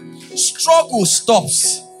ends. Struggle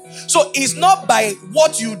stops. So it's not by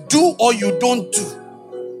what you do or you don't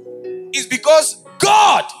do. It's because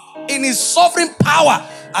God, in his sovereign power,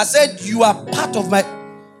 has said, you are part of my...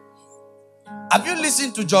 Have you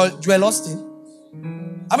listened to Joel Austin?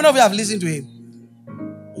 How many of you have listened to him?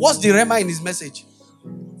 What's the rema in his message?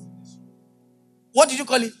 What did you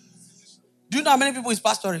call it? Do you know how many people he's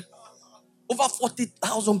pastoring? Over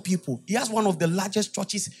 40,000 people. He has one of the largest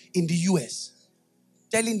churches in the US.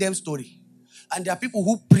 Telling them story. And there are people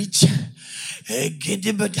who preach. They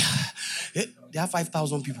have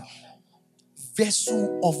 5,000 people.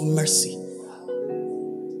 Vessel of mercy.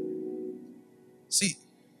 See,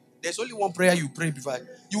 there's only one prayer you pray before.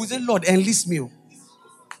 You will say, Lord, enlist me.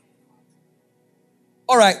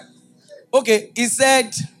 All right. Okay. He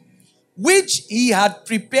said, which he had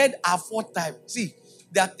prepared aforetime. See,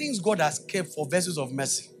 there are things God has kept for vessels of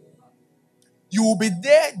mercy. You will be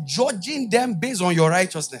there judging them based on your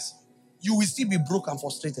righteousness. You will still be broke and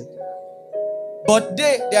frustrated. But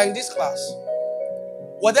they are in this class.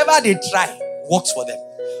 Whatever they try works for them.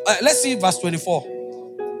 Let's see verse 24.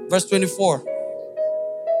 Verse 24.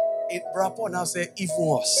 Rapport now say,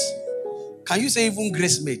 even us. Can you say even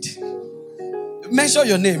Grace Mate? Mention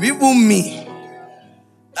your name. Even me.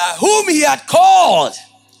 Whom he had called.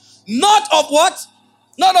 Not of what?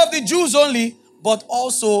 Not of the Jews only, but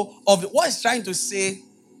also of what he's trying to say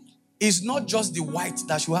is not just the white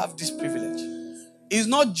that should have this privilege. It's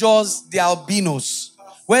not just the albinos.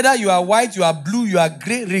 Whether you are white, you are blue, you are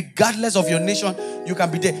gray, regardless of your nation, you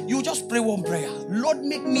can be there. You just pray one prayer. Lord,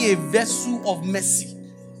 make me a vessel of mercy.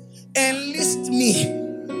 Enlist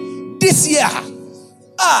me this year.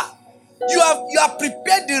 You have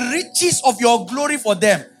prepared the riches of your glory for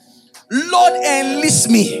them. Lord, enlist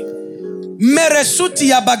me. Meresuti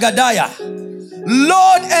ya bagadaya.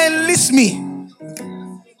 Lord, enlist me.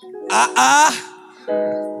 Are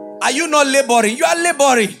you not laboring? You are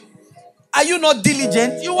laboring. Are you not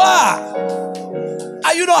diligent? You are.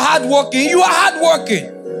 Are you not hardworking? You are hardworking.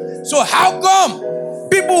 So how come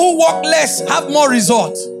people who work less have more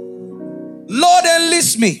results? Lord,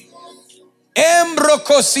 enlist me.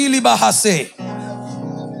 Embrokosili bahase.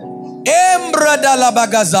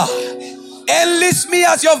 Embradalabagaza. Enlist me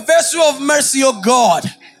as your vessel of mercy, oh God.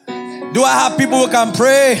 Do I have people who can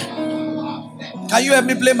pray? Can you help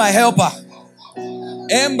me play my helper?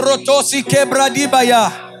 Embrotosi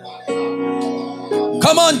kebradibaya.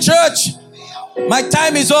 Come on, church. My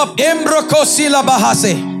time is up. Embrokosila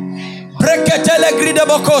bahase. Breketele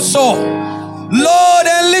gridebokoso. Lord,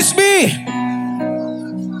 enlist me.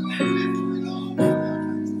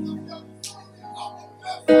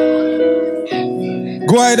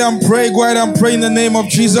 Go ahead and pray. Go ahead and pray in the name of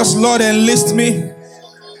Jesus. Lord, enlist me.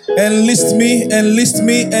 Enlist me. Enlist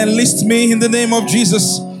me. Enlist me in the name of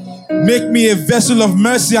Jesus. Make me a vessel of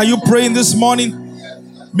mercy. Are you praying this morning?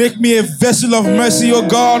 Make me a vessel of mercy, oh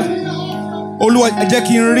God. In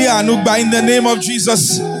the name of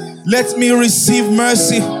Jesus. Let me receive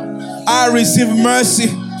mercy. I receive mercy.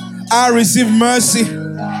 I receive mercy.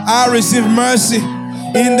 I receive mercy.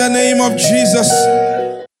 In the name of Jesus.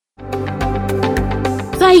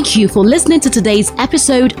 Thank you for listening to today's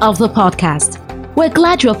episode of the podcast. We're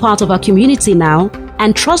glad you're part of our community now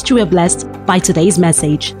and trust you were blessed by today's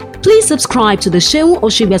message. Please subscribe to the Seun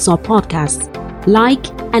Oshibeson podcast, like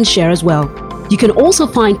and share as well. You can also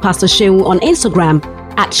find Pastor Seun on Instagram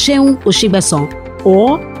at Seun Oshibeson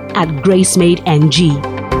or at GraceMadeNG.